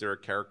 Is there a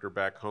character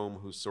back home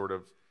who's sort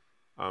of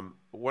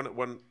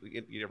one?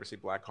 You ever see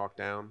Black Hawk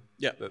Down?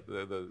 Yeah.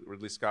 The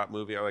Ridley Scott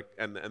movie, I like,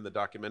 and the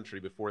documentary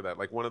before that.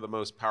 Like, one of the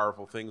most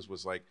powerful things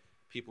was like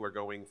people are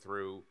going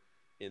through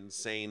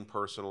insane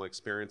personal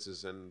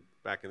experiences, and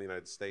back in the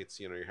United States,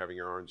 you're having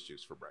your orange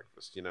juice for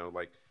breakfast.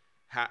 Like,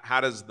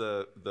 how does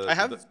I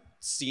have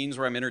scenes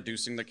where I'm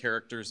introducing the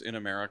characters in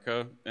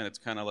America, and it's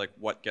kind of like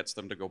what gets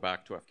them to go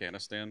back to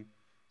Afghanistan.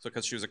 So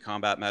because she was a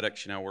combat medic,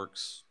 she now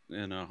works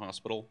in a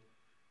hospital,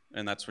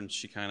 and that's when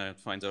she kind of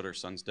finds out her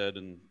son's dead,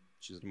 and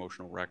she's an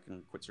emotional wreck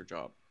and quits her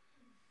job.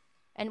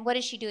 And what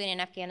is she doing in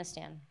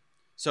Afghanistan?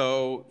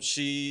 So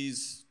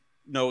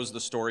knows the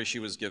story she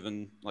was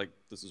given, like,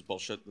 this is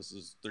bullshit,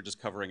 they're just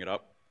covering it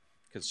up,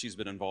 because she's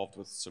been involved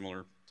with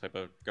similar type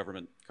of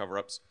government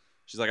cover-ups.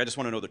 She's like, I just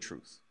want to know the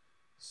truth.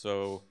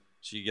 So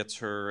she gets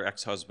her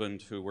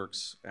ex-husband, who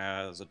works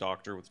as a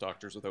doctor with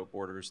Doctors Without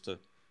Borders, to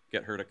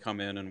get her to come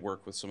in and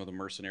work with some of the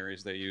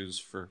mercenaries they use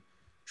for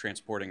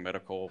transporting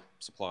medical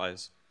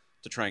supplies,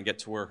 to try and get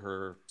to where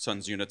her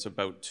son's unit's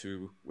about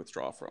to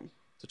withdraw from,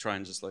 to try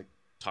and just like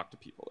talk to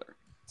people there.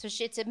 So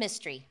it's a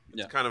mystery.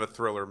 Yeah. It's kind of a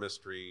thriller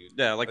mystery.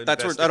 Yeah, like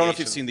that's where, I don't know if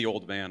you've seen The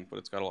Old Man, but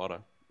it's got a lot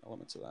of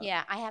elements of that.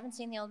 Yeah, I haven't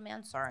seen The Old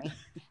Man, sorry.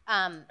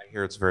 I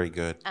hear it's very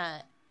good.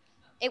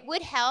 It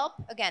would help,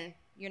 again,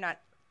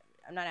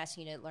 I'm not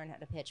asking you to learn how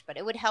to pitch, but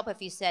it would help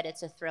if you said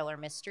it's a thriller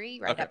mystery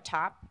right up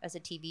top as a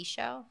TV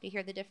show. Do you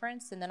hear the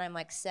difference? And then I'm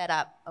like, set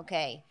up,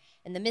 okay.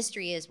 And the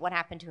mystery is what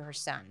happened to her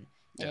son.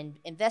 And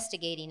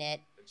investigating it.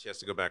 And she has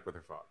to go back with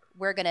her father.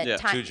 We're going to...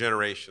 2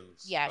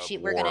 generations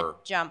we're going to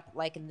jump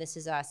like in This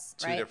Is Us,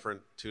 right?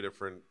 Two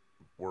different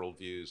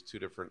worldviews, 2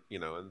 different,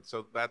 and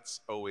so that's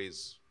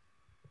always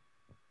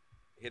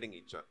hitting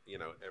each other,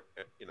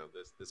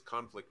 this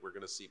conflict we're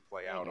going to see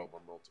play out over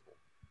multiple.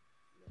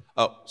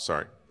 Oh,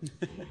 sorry.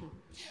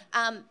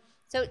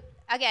 So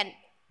again,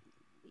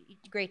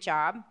 great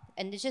job.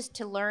 And just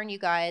to learn, you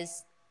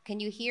guys, can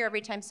you hear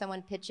every time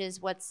someone pitches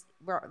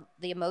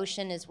the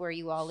emotion is where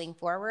you all lean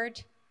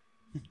forward,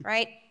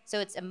 right? So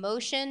it's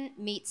emotion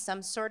meets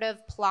some sort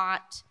of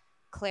plot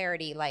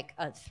clarity, like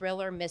a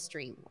thriller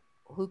mystery.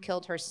 Who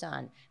killed her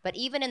son? But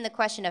even in the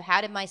question of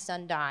how did my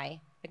son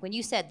die, like when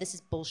you said this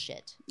is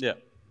bullshit,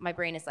 my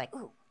brain is like,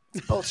 ooh,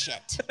 it's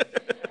bullshit.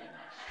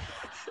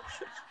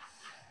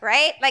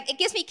 Right? Like, it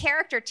gives me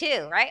character,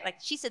 too, right? Like,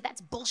 she said,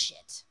 that's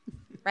bullshit,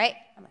 right?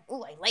 I'm like,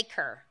 ooh, I like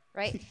her,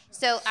 right?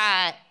 So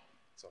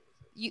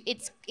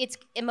it's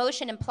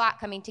emotion and plot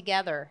coming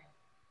together,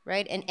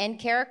 right? And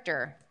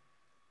character.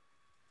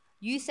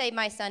 You say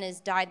my son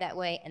has died that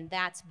way, and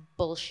that's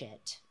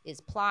bullshit,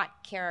 is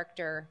plot,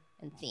 character,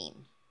 and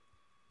theme,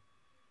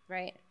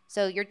 right?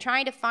 So you're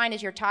trying to find,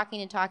 as you're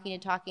talking and talking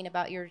and talking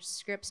about your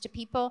scripts to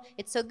people,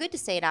 it's so good to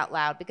say it out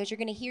loud because you're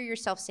going to hear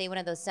yourself say one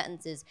of those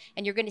sentences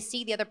and you're going to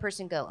see the other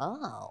person go,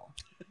 oh,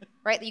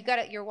 right?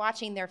 You're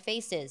watching their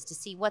faces to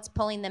see what's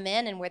pulling them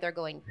in and where they're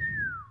going,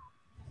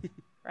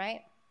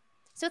 right?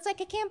 So it's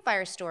like a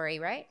campfire story,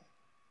 right?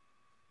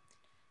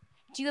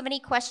 Do you have any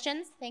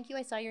questions? Thank you.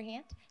 I saw your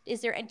hand.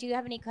 Do you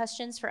have any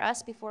questions for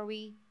us before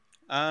we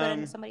go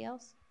into somebody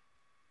else?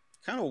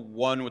 Kind of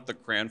one with the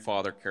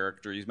grandfather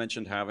character. You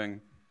mentioned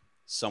having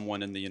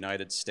someone in the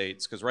United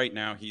States, because right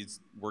now he's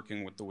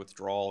working with the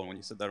withdrawal, and when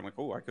you said that, I'm like,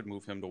 oh, I could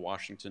move him to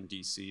Washington,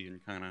 D.C.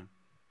 and kind of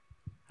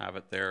have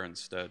it there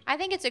instead. I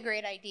think it's a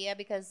great idea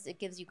because it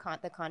gives you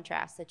the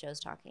contrast that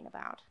Joe's talking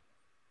about.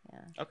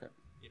 Yeah. Okay.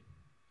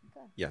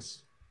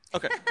 Yes.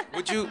 Okay.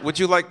 Would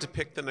you like to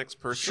pick the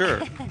next person?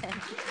 Sure.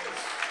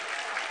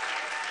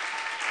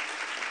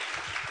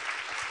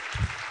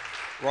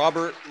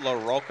 Robert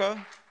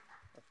LaRocca.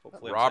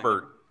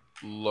 Robert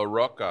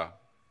LaRocca.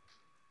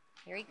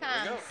 Here he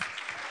comes. There we go.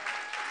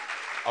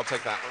 I'll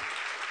take that one.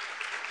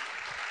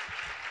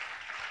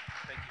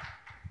 Thank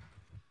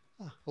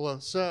you. Hello.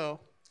 So,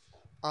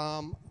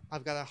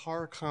 I've got a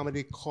horror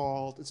comedy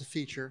it's a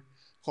feature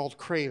called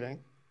Craving,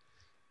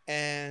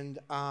 and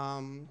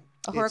a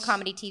horror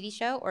comedy TV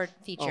show or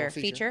feature? Oh,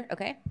 feature.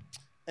 Okay.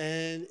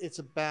 And it's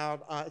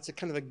about it's a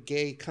kind of a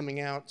gay coming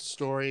out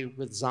story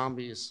with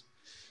zombies.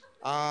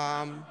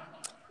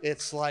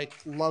 It's like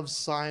Love,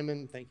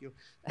 Simon, thank you,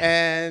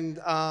 and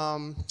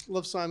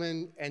Love,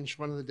 Simon and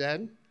Shaun of the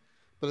Dead,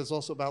 but it's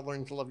also about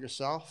learning to love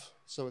yourself.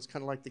 So it's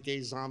kind of like the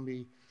gay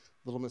zombie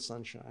Little Miss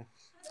Sunshine.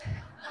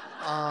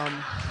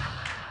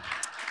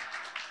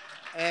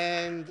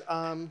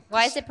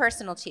 Why is it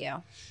personal to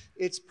you?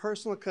 It's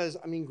personal because,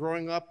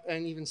 growing up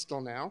and even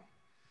still now,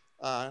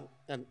 at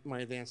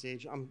my advanced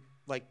age, I'm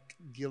like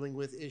dealing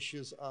with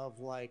issues of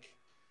like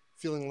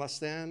feeling less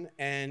than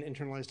and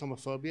internalized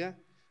homophobia.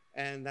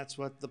 And that's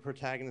what the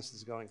protagonist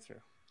is going through.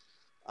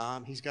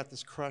 He's got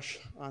this crush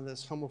on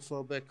this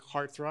homophobic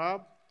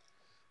heartthrob.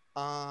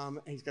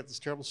 He's got this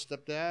terrible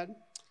stepdad.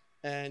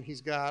 And he's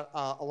got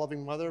a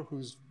loving mother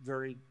who's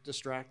very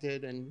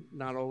distracted and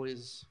not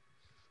always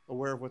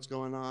aware of what's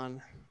going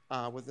on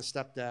with the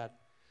stepdad.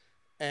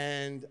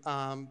 And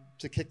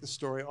to kick the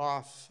story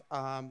off,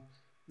 the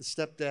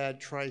stepdad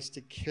tries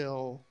to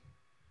kill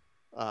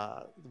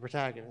the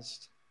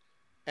protagonist.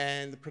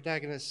 And the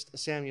protagonist,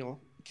 Samuel,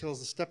 kills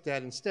the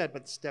stepdad instead,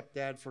 but the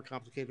stepdad, for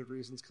complicated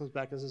reasons, comes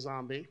back as a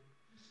zombie.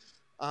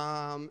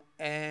 So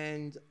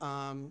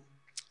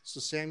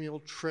Samuel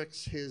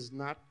tricks his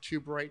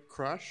not-too-bright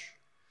crush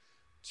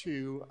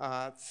to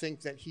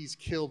think that he's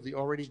killed the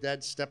already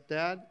dead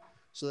stepdad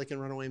so they can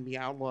run away and be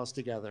outlaws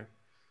together.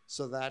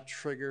 So that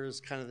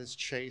triggers kind of this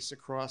chase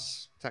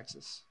across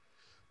Texas.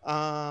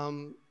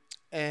 And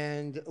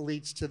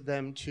leads to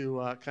them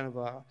to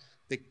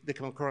they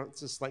come across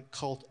this like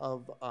cult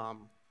of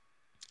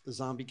the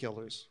zombie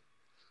killers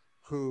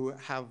who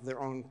have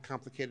their own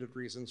complicated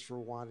reasons for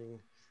wanting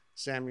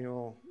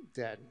Samuel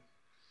dead.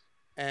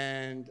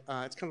 And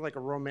it's kind of like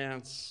a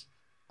romance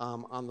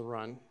on the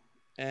run.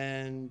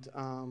 And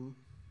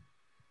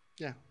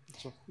yeah.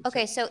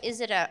 Okay, so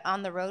is it a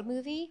on the road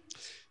movie?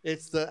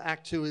 It's the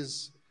Act 2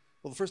 is,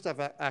 well, the first half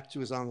of Act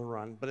 2 is on the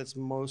run, but it's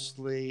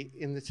mostly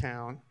in the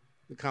town,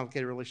 the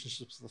complicated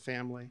relationships of the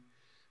family.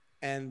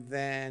 And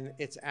then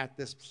it's at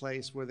this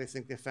place where they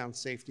think they found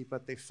safety,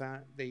 but they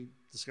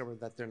discovered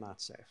that they're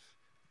not safe.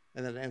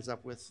 And then it ends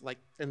up with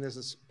and there's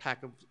this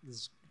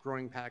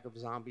growing pack of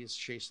zombies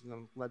chasing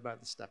them, led by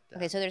the stepdad.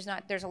 Okay, so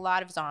there's a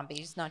lot of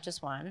zombies, not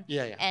just one.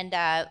 Yeah.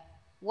 And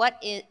what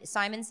is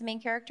Simon's the main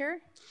character?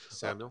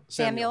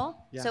 Samuel.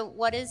 Yeah. So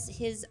what is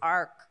his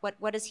arc?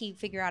 What does he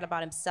figure out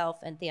about himself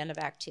at the end of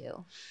Act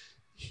 2?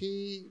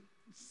 He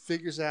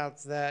figures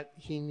out that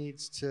he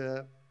needs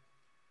to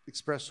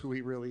express who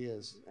he really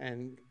is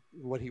and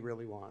what he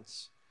really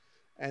wants.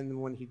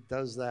 And when he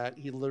does that,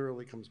 he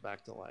literally comes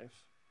back to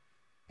life.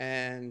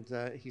 And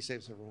he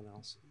saves everyone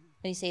else.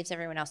 And he saves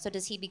everyone else. So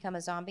does he become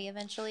a zombie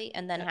eventually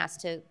and then has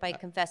to, by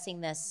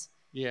confessing this?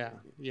 Yeah.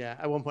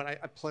 At one point, I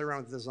play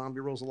around with the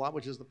zombie rules a lot,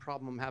 which is the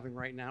problem I'm having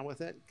right now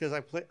with it. Because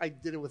I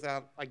did it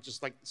without, I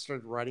just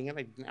started writing it.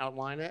 I didn't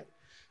outline it.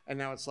 And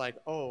now it's like,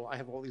 oh, I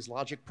have all these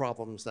logic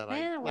problems that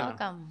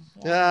welcome.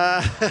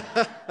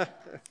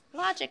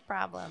 Logic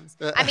problems.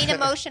 I mean,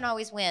 emotion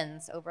always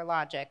wins over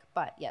logic,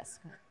 but yes.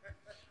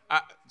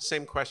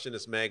 Same question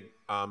as Meg.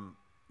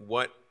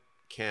 What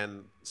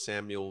can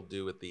Samuel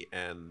do at the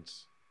end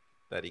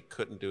that he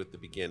couldn't do at the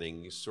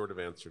beginning? You sort of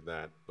answered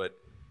that, but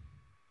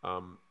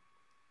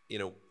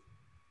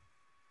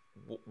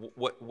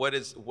what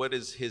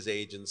is his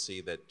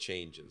agency that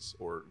changes,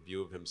 or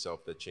view of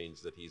himself that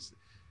changes, that he's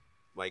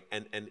like,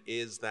 and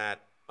is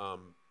that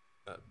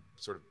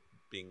sort of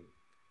being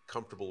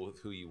comfortable with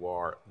who you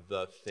are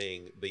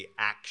the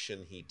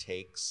action he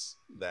takes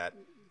that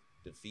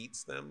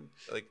defeats them?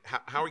 Like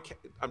how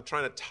I'm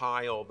trying to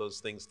tie all those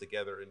things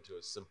together into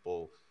a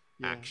simple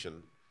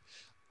action.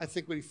 I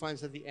think what he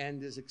finds at the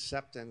end is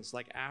acceptance.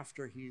 Like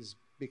after he's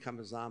become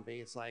a zombie,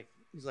 it's like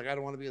he's like, I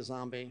don't want to be a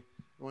zombie.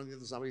 And one of the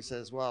other zombies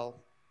says, well,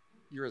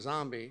 you're a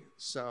zombie,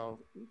 so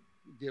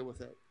deal with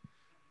it.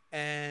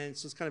 And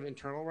so it's kind of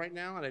internal right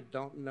now, and I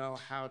don't know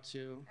how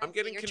to.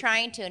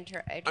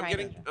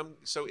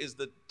 So is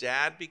the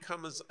dad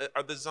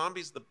are the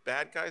zombies the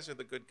bad guys or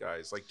the good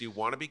guys? Like, do you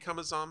want to become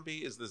a zombie?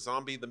 Is the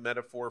zombie the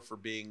metaphor for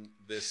being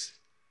this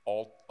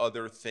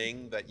other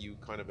thing that you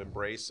kind of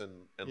embrace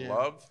and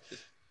love?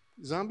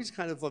 Zombie's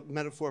kind of a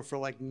metaphor for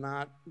like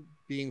not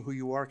being who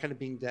you are, kind of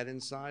being dead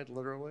inside,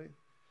 literally.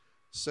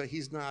 So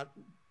he's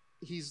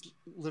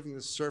living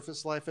the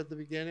surface life at the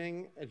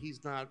beginning, and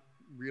he's not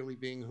really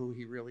being who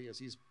he really is.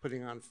 He's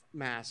putting on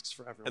masks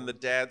for everyone. And the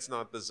dad's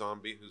not the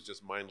zombie who's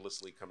just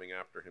mindlessly coming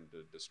after him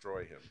to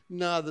destroy him.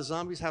 No, the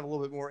zombies have a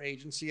little bit more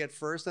agency at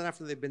first, and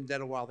after they've been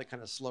dead a while, they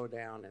kind of slow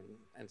down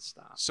and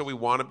stop. So we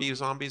want to be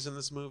zombies in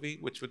this movie,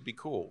 which would be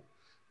cool.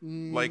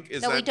 We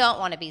don't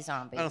want to be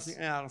zombies.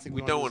 I don't think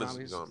we don't want to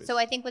be zombies. So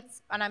I think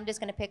and I'm just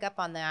going to pick up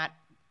on that.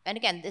 And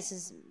again, this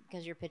is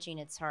because you're pitching,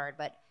 it's hard.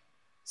 But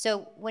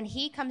so when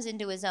he comes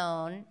into his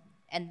own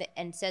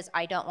and says,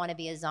 I don't want to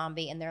be a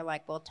zombie, and they're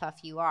like, well, tough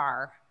you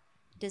are.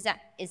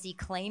 Is he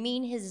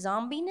claiming his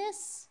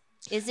zombiness?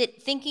 Is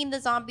it thinking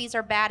the zombies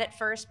are bad at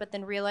first, but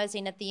then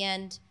realizing at the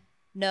end,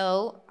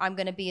 no, I'm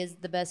going to be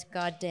the best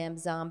goddamn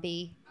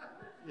zombie?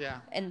 Yeah.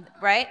 And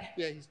right?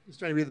 Yeah, he's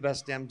trying to be the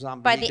best damn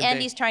zombie. By the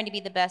end, he's trying to be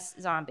the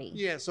best zombie.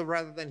 Yeah, so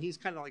rather than he's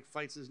kind of like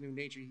fights his new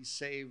nature, he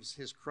saves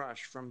his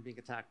crush from being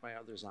attacked by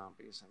other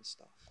zombies and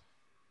stuff.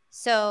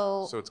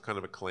 So it's kind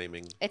of a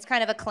claiming. It's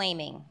kind of a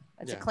claiming.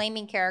 It's a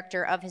claiming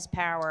character of his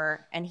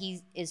power, and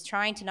he is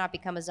trying to not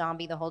become a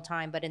zombie the whole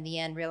time, but in the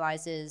end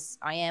realizes,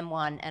 I am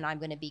one, and I'm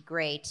going to be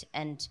great,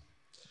 and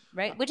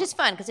right, which is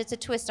fun because it's a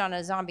twist on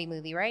a zombie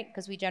movie, right?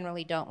 Because we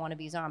generally don't want to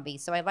be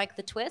zombies. So I like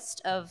the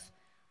twist of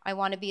I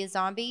want to be a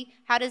zombie.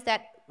 How does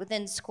that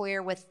then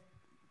square with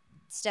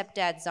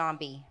stepdad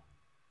zombie?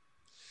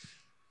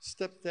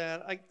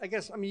 Stepdad, I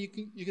guess. I mean,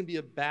 you can be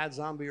a bad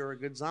zombie or a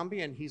good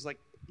zombie, and he's like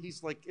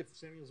if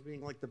Samuel's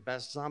being like the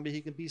best zombie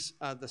he can be,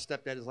 the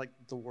stepdad is like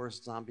the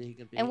worst zombie he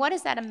can be. And what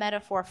is that a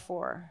metaphor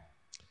for?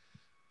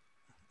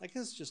 I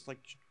guess just like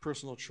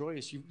personal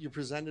choice. You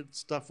presented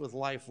stuff with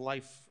life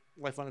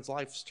life on its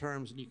life's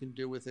terms, and you can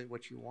do with it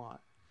what you want.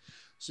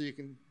 So you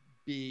can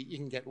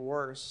get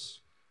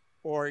worse,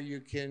 or you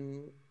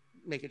can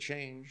make a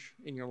change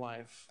in your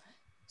life.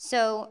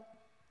 So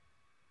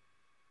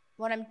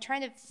what I'm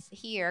trying to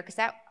hear, because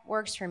that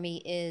works for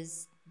me,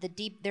 is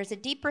there's a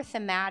deeper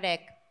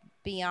thematic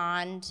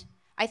beyond.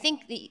 I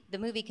think the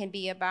movie can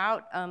be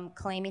about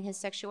claiming his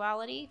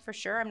sexuality, for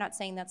sure. I'm not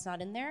saying that's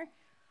not in there.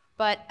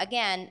 But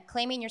again,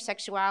 claiming your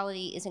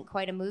sexuality isn't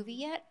quite a movie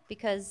yet,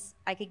 because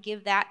I could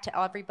give that to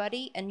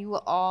everybody and you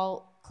will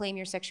all claim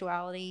your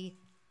sexuality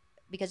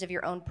because of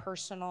your own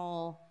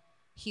personal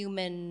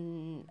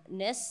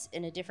humanness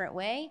in a different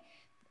way.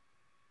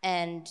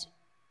 And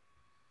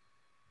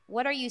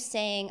what are you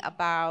saying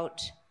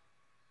about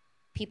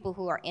people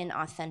who are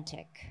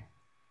inauthentic,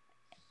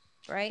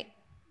 right?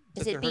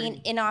 Is it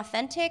being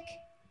inauthentic?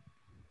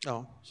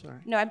 Oh, sorry.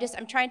 No, I'm just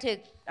trying to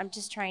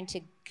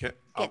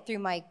get through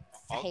my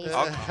haze.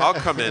 I'll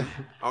come in.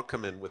 I'll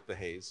come in with the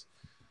haze.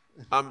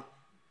 I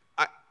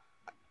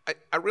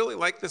really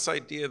like this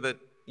idea that,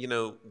 you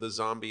know, the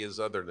zombie is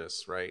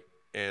otherness, right?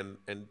 And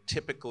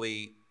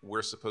typically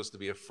we're supposed to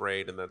be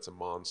afraid, and that's a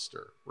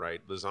monster,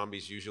 right? The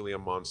zombie's usually a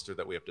monster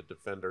that we have to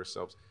defend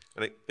ourselves.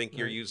 And I think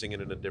you're using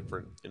it in a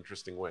different,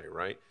 interesting way,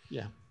 right?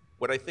 Yeah.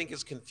 What I think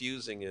is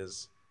confusing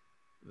is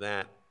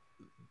that,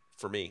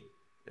 for me,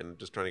 and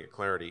just trying to get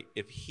clarity,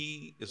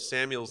 if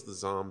Samuel's the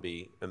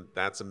zombie, and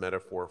that's a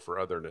metaphor for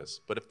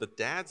otherness, but if the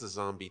dad's a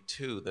zombie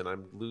too, then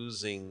I'm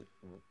losing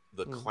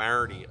the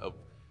clarity of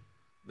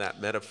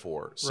that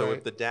metaphor. So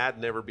if the dad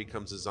never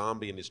becomes a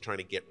zombie and is trying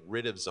to get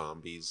rid of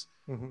zombies,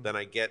 then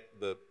I get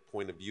the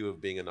point of view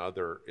of being an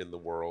other in the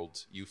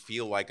world. You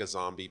feel like a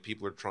zombie.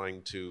 People are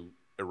trying to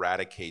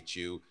eradicate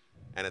you,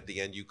 and at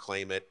the end you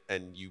claim it,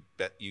 and you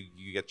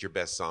get your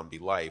best zombie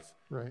life.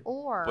 Right.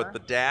 Or But the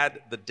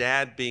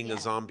dad being a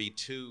zombie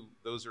too,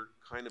 those are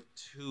kind of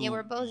two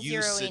we're both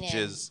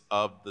usages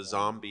of the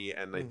zombie,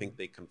 and I think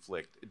they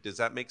conflict. Does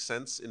that make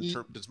sense?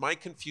 Does my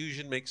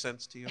confusion make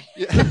sense to you?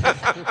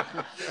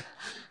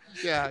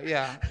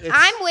 Yeah.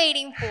 I'm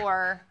waiting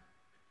for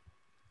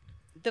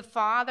the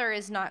father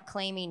is not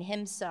claiming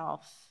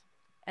himself,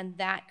 and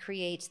that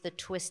creates the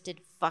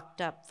twisted, fucked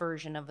up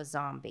version of a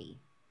zombie.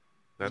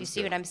 Do you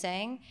see what I'm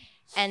saying?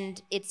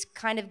 And it's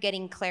kind of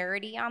getting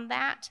clarity on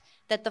that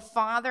the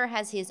father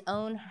has his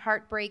own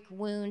heartbreak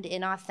wound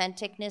in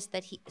authenticness,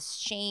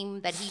 shame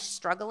that he's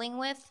struggling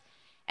with,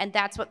 and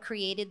that's what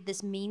created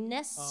this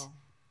meanness.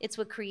 It's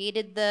what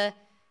created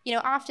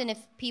often if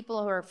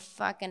people who are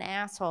fucking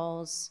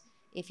assholes,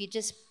 if you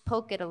just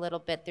poke it a little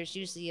bit, there's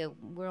usually a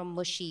real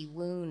mushy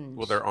wound.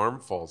 Well, their arm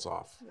falls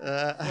off.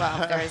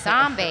 Well, if they're a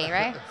zombie,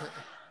 right?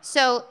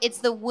 So it's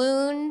the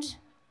wound,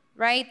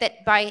 right,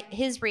 that by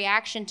his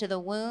reaction to the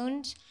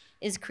wound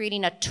is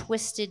creating a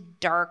twisted,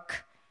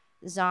 dark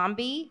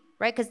zombie,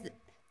 right? Because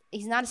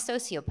he's not a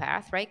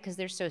sociopath, right? Because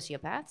they're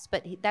sociopaths,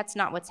 but that's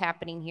not what's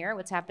happening here.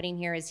 What's happening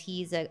here is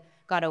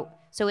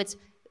so it's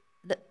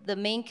the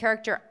main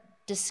character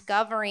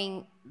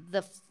discovering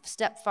the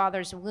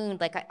stepfather's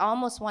wound. Like, I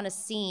almost want a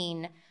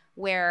scene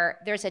where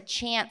there's a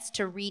chance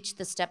to reach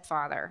the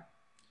stepfather,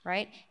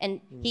 right?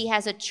 And he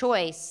has a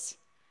choice,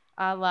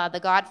 a la The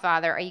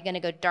Godfather. Are you going to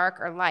go dark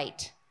or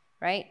light,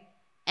 right?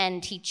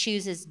 And he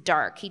chooses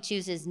dark. He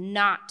chooses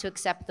not to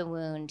accept the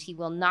wound. He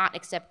will not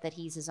accept that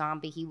he's a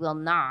zombie. He will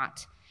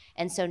not.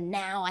 And so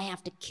now I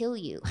have to kill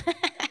you.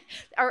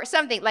 Or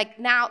something like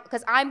now,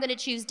 because I'm going to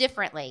choose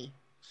differently,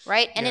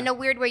 right? And in a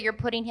weird way, you're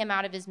putting him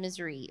out of his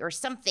misery or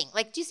something.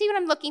 Like, do you see what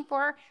I'm looking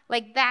for?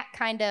 Like that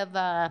kind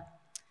of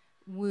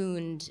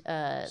wound.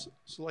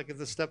 So like if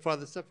the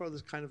stepfather's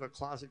kind of a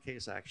closet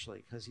case,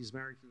 actually, because he's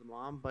married to the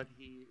mom, but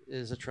he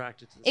is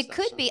attracted to the It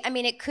could be. I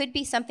mean, it could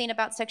be something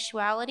about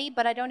sexuality,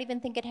 but I don't even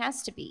think it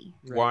has to be.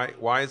 Right.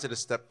 Why is it a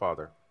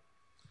stepfather?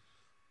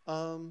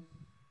 I'm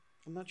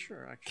not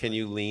sure, actually. Can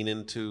you lean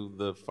into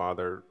the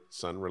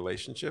father-son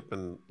relationship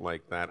and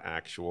like that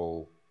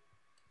actual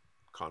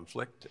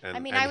conflict? And, I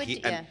mean,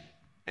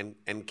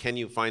 And can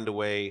you find a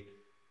way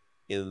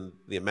in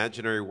the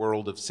imaginary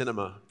world of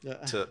cinema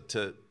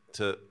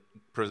to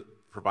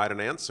provide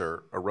an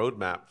answer, a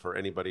roadmap for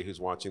anybody who's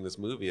watching this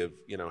movie of,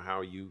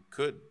 how you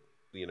could,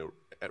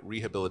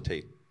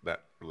 rehabilitate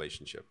that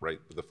relationship, right,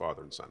 with the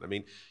father and son. I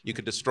mean, you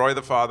could destroy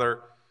the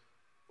father,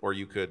 or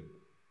you could,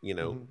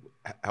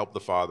 help the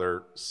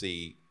father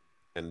see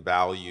and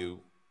value,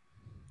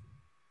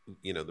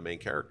 the main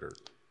character.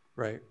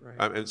 Right.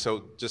 And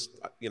so just,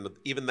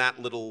 even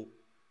that little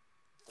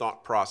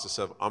thought process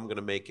of I'm going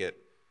to make it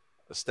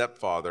a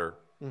stepfather,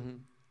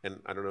 and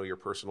I don't know your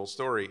personal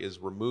story, is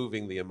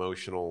removing the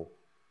emotional,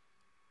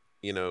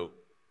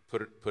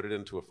 put it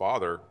into a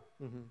father,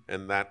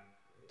 and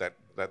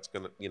that's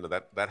gonna,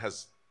 that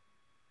has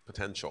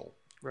potential.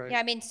 Right.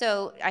 Yeah, I mean,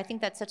 so I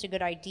think that's such a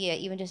good idea,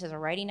 even just as a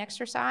writing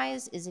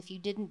exercise, is if you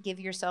didn't give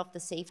yourself the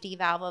safety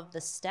valve of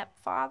the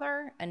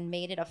stepfather and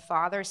made it a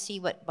father, see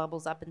what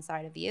bubbles up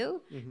inside of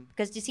you.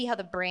 Because do you see how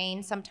the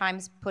brain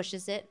sometimes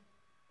pushes it?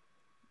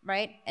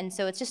 Right? And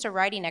so it's just a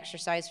writing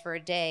exercise for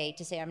a day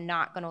to say, I'm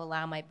not going to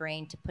allow my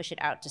brain to push it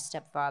out to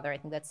stepfather. I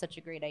think that's such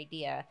a great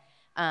idea.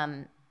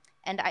 And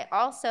I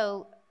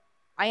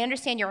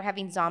understand you're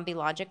having zombie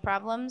logic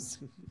problems.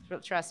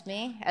 Trust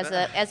me,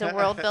 as a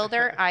world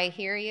builder, I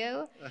hear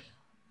you.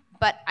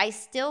 But I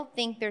still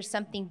think there's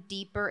something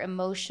deeper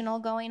emotional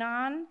going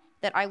on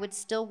that I would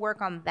still work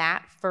on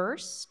that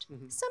first.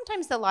 Mm-hmm.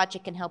 Sometimes the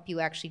logic can help you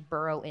actually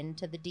burrow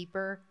into the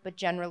deeper, but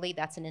generally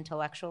that's an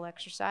intellectual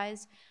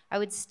exercise. I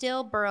would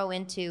still burrow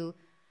into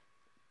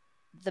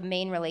the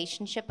main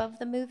relationship of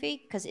the movie,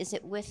 because is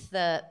it with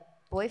the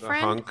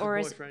boyfriend, or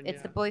is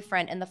it's the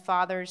boyfriend and the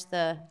father's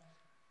the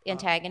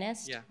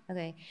antagonist? Yeah.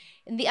 Okay.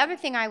 And the other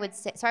thing I would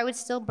say, so I would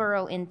still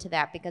burrow into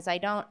that, because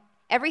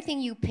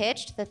everything you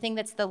pitched, the thing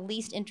that's the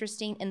least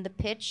interesting in the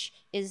pitch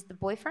is the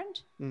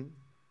boyfriend. Mm.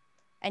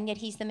 And yet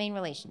he's the main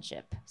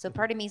relationship. So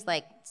part of me is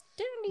like...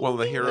 Well,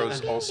 the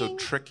hero's also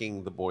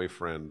tricking the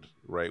boyfriend,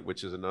 right?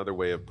 Which is another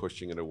way of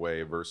pushing it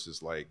away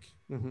versus like,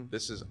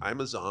 I'm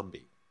a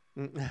zombie,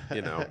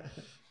 you know?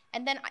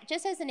 And then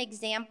just as an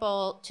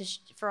example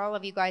for all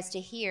of you guys to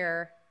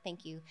hear,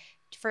 thank you,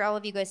 for all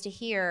of you guys to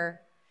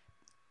hear,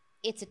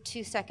 it's a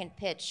 2-second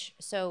pitch.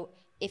 So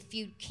if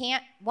you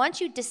can't,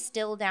 once you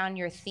distill down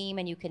your theme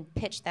and you can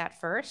pitch that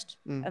first,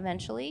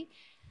 eventually,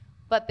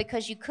 but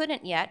because you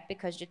couldn't yet,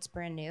 because it's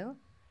brand new,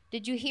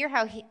 did you hear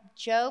how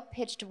Joe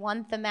pitched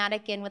one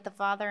thematic in with the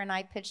father and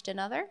I pitched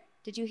another?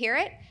 Did you hear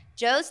it?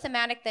 Joe's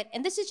thematic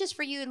and this is just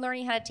for you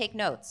learning how to take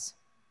notes,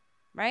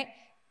 right?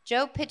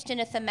 Joe pitched in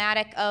a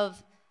thematic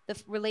of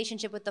the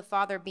relationship with the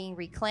father being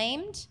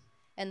reclaimed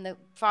and the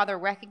father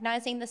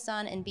recognizing the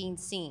son and being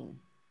seen.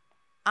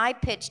 I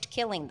pitched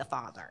killing the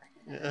father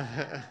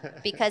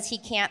because he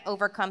can't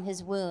overcome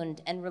his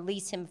wound and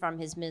release him from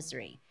his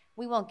misery.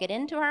 We won't get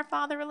into our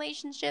father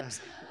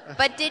relationships,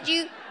 but did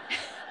you...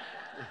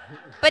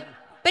 But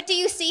do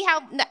you see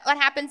what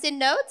happens in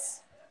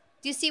notes?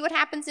 Do you see what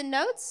happens in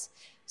notes?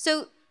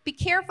 So be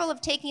careful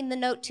of taking the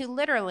note too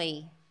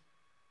literally,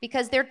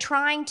 because they're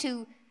trying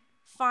to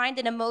find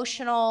an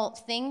emotional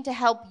thing to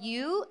help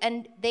you,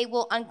 and they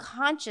will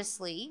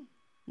unconsciously,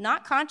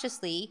 not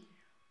consciously,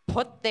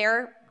 put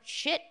their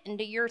shit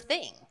into your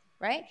thing,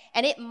 right?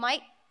 And it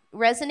might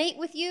resonate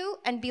with you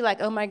and be like,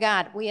 oh my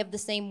God, we have the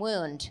same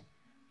wound,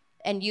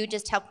 and you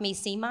just helped me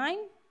see mine,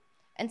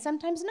 and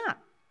sometimes not.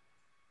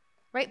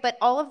 Right, but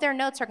all of their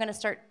notes are going to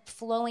start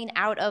flowing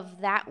out of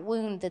that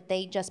wound that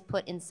they just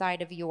put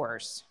inside of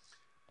yours.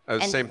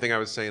 Same thing I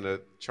was saying to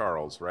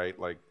Charles, right?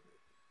 Like,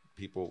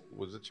 people,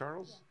 was it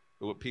Charles?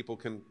 People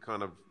can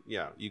kind of,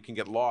 you can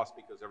get lost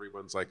because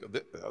everyone's like,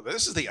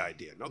 this is the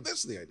idea. No,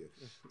 this is the idea.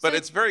 But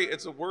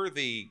it's a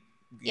worthy...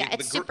 Yeah,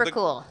 it's super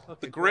cool.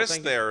 The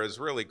grist there is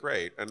really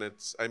great, and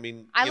it's, I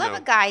love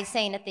a guy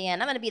saying at the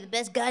end, I'm going to be the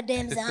best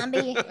goddamn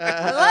zombie.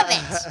 I love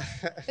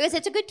it. Because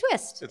it's a good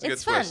twist.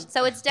 It's fun. Twist.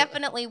 So it's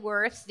definitely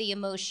worth the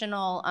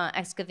emotional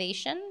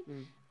excavation,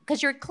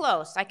 because you're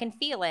close. I can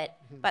feel it,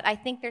 but I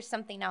think there's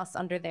something else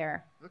under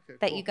there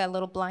that you got a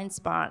little blind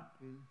spot.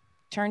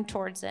 Turn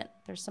towards it.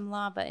 There's some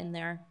lava in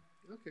there.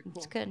 Okay, cool.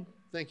 It's good.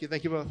 Thank you.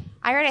 Thank you both.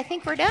 All right, I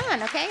think we're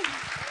done, okay?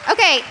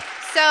 Okay,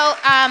 so...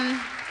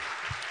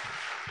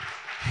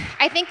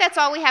 I think that's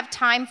all we have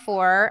time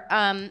for.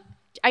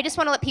 I just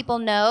want to let people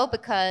know,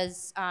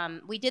 because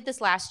we did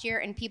this last year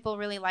and people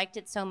really liked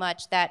it so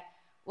much that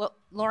what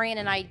Lorian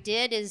and I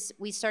did is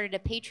we started a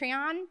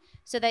Patreon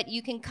so that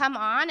you can come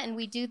on, and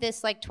we do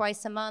this like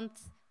twice a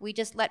month. We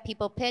just let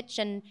people pitch,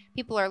 and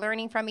people are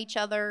learning from each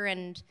other,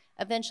 and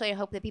eventually I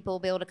hope that people will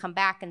be able to come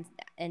back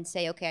and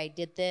say, okay, I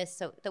did this,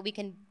 so that we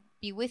can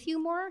be with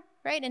you more,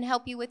 right, and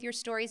help you with your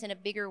stories in a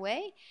bigger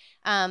way.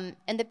 And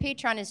the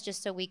Patreon is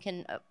just so we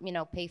can,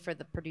 pay for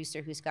the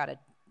producer who's got to,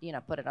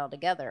 put it all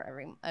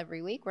together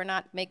every week. We're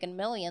not making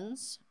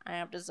millions, I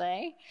have to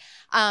say.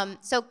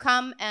 So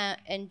come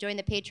and join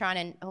the Patreon,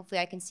 and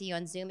hopefully I can see you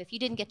on Zoom if you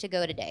didn't get to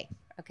go today,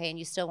 okay, and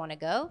you still want to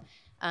go.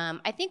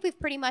 I think we've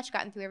pretty much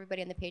gotten through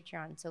everybody on the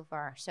Patreon so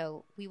far,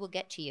 so we will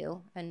get to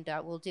you, and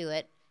we'll do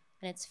it,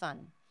 and it's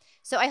fun.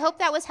 So I hope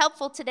that was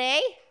helpful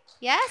today.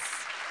 Yes?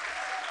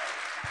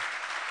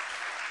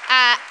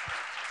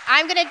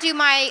 I'm gonna do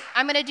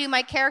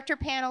my character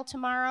panel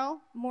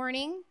tomorrow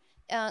morning.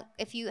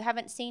 If you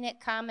haven't seen it,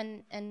 come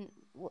and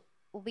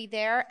we'll be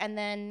there. And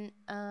then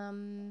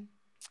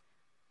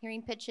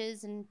hearing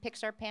pitches and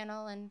Pixar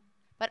panel,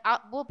 but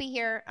we'll be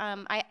here.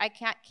 I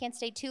can't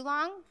stay too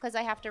long because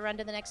I have to run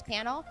to the next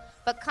panel.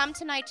 But come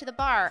tonight to the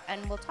bar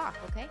and we'll talk.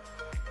 Okay?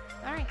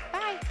 All right.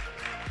 Bye.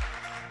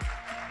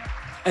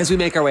 As we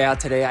make our way out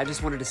today, I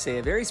just wanted to say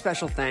a very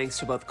special thanks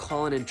to both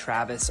Colin and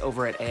Travis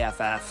over at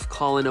AFF.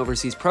 Colin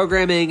oversees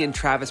programming, and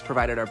Travis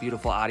provided our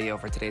beautiful audio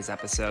for today's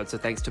episode, so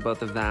thanks to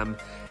both of them.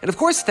 And of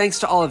course, thanks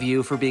to all of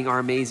you for being our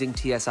amazing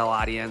TSL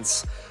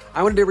audience.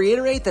 I wanted to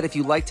reiterate that if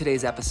you liked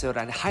today's episode,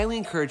 I'd highly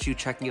encourage you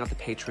checking out the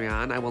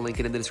Patreon. I will link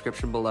it in the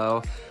description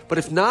below. But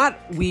if not,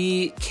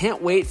 we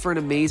can't wait for an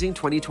amazing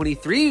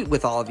 2023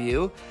 with all of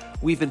you.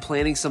 We've been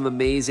planning some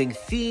amazing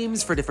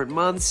themes for different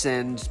months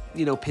and,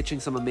 pitching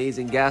some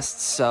amazing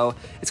guests. So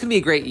it's going to be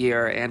a great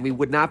year, and we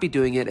would not be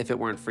doing it if it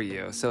weren't for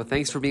you. So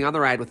thanks for being on the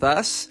ride with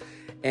us.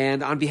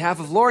 And on behalf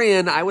of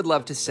Lorian, I would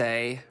love to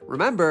say,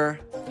 remember,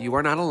 you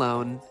are not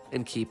alone,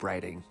 and keep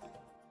writing.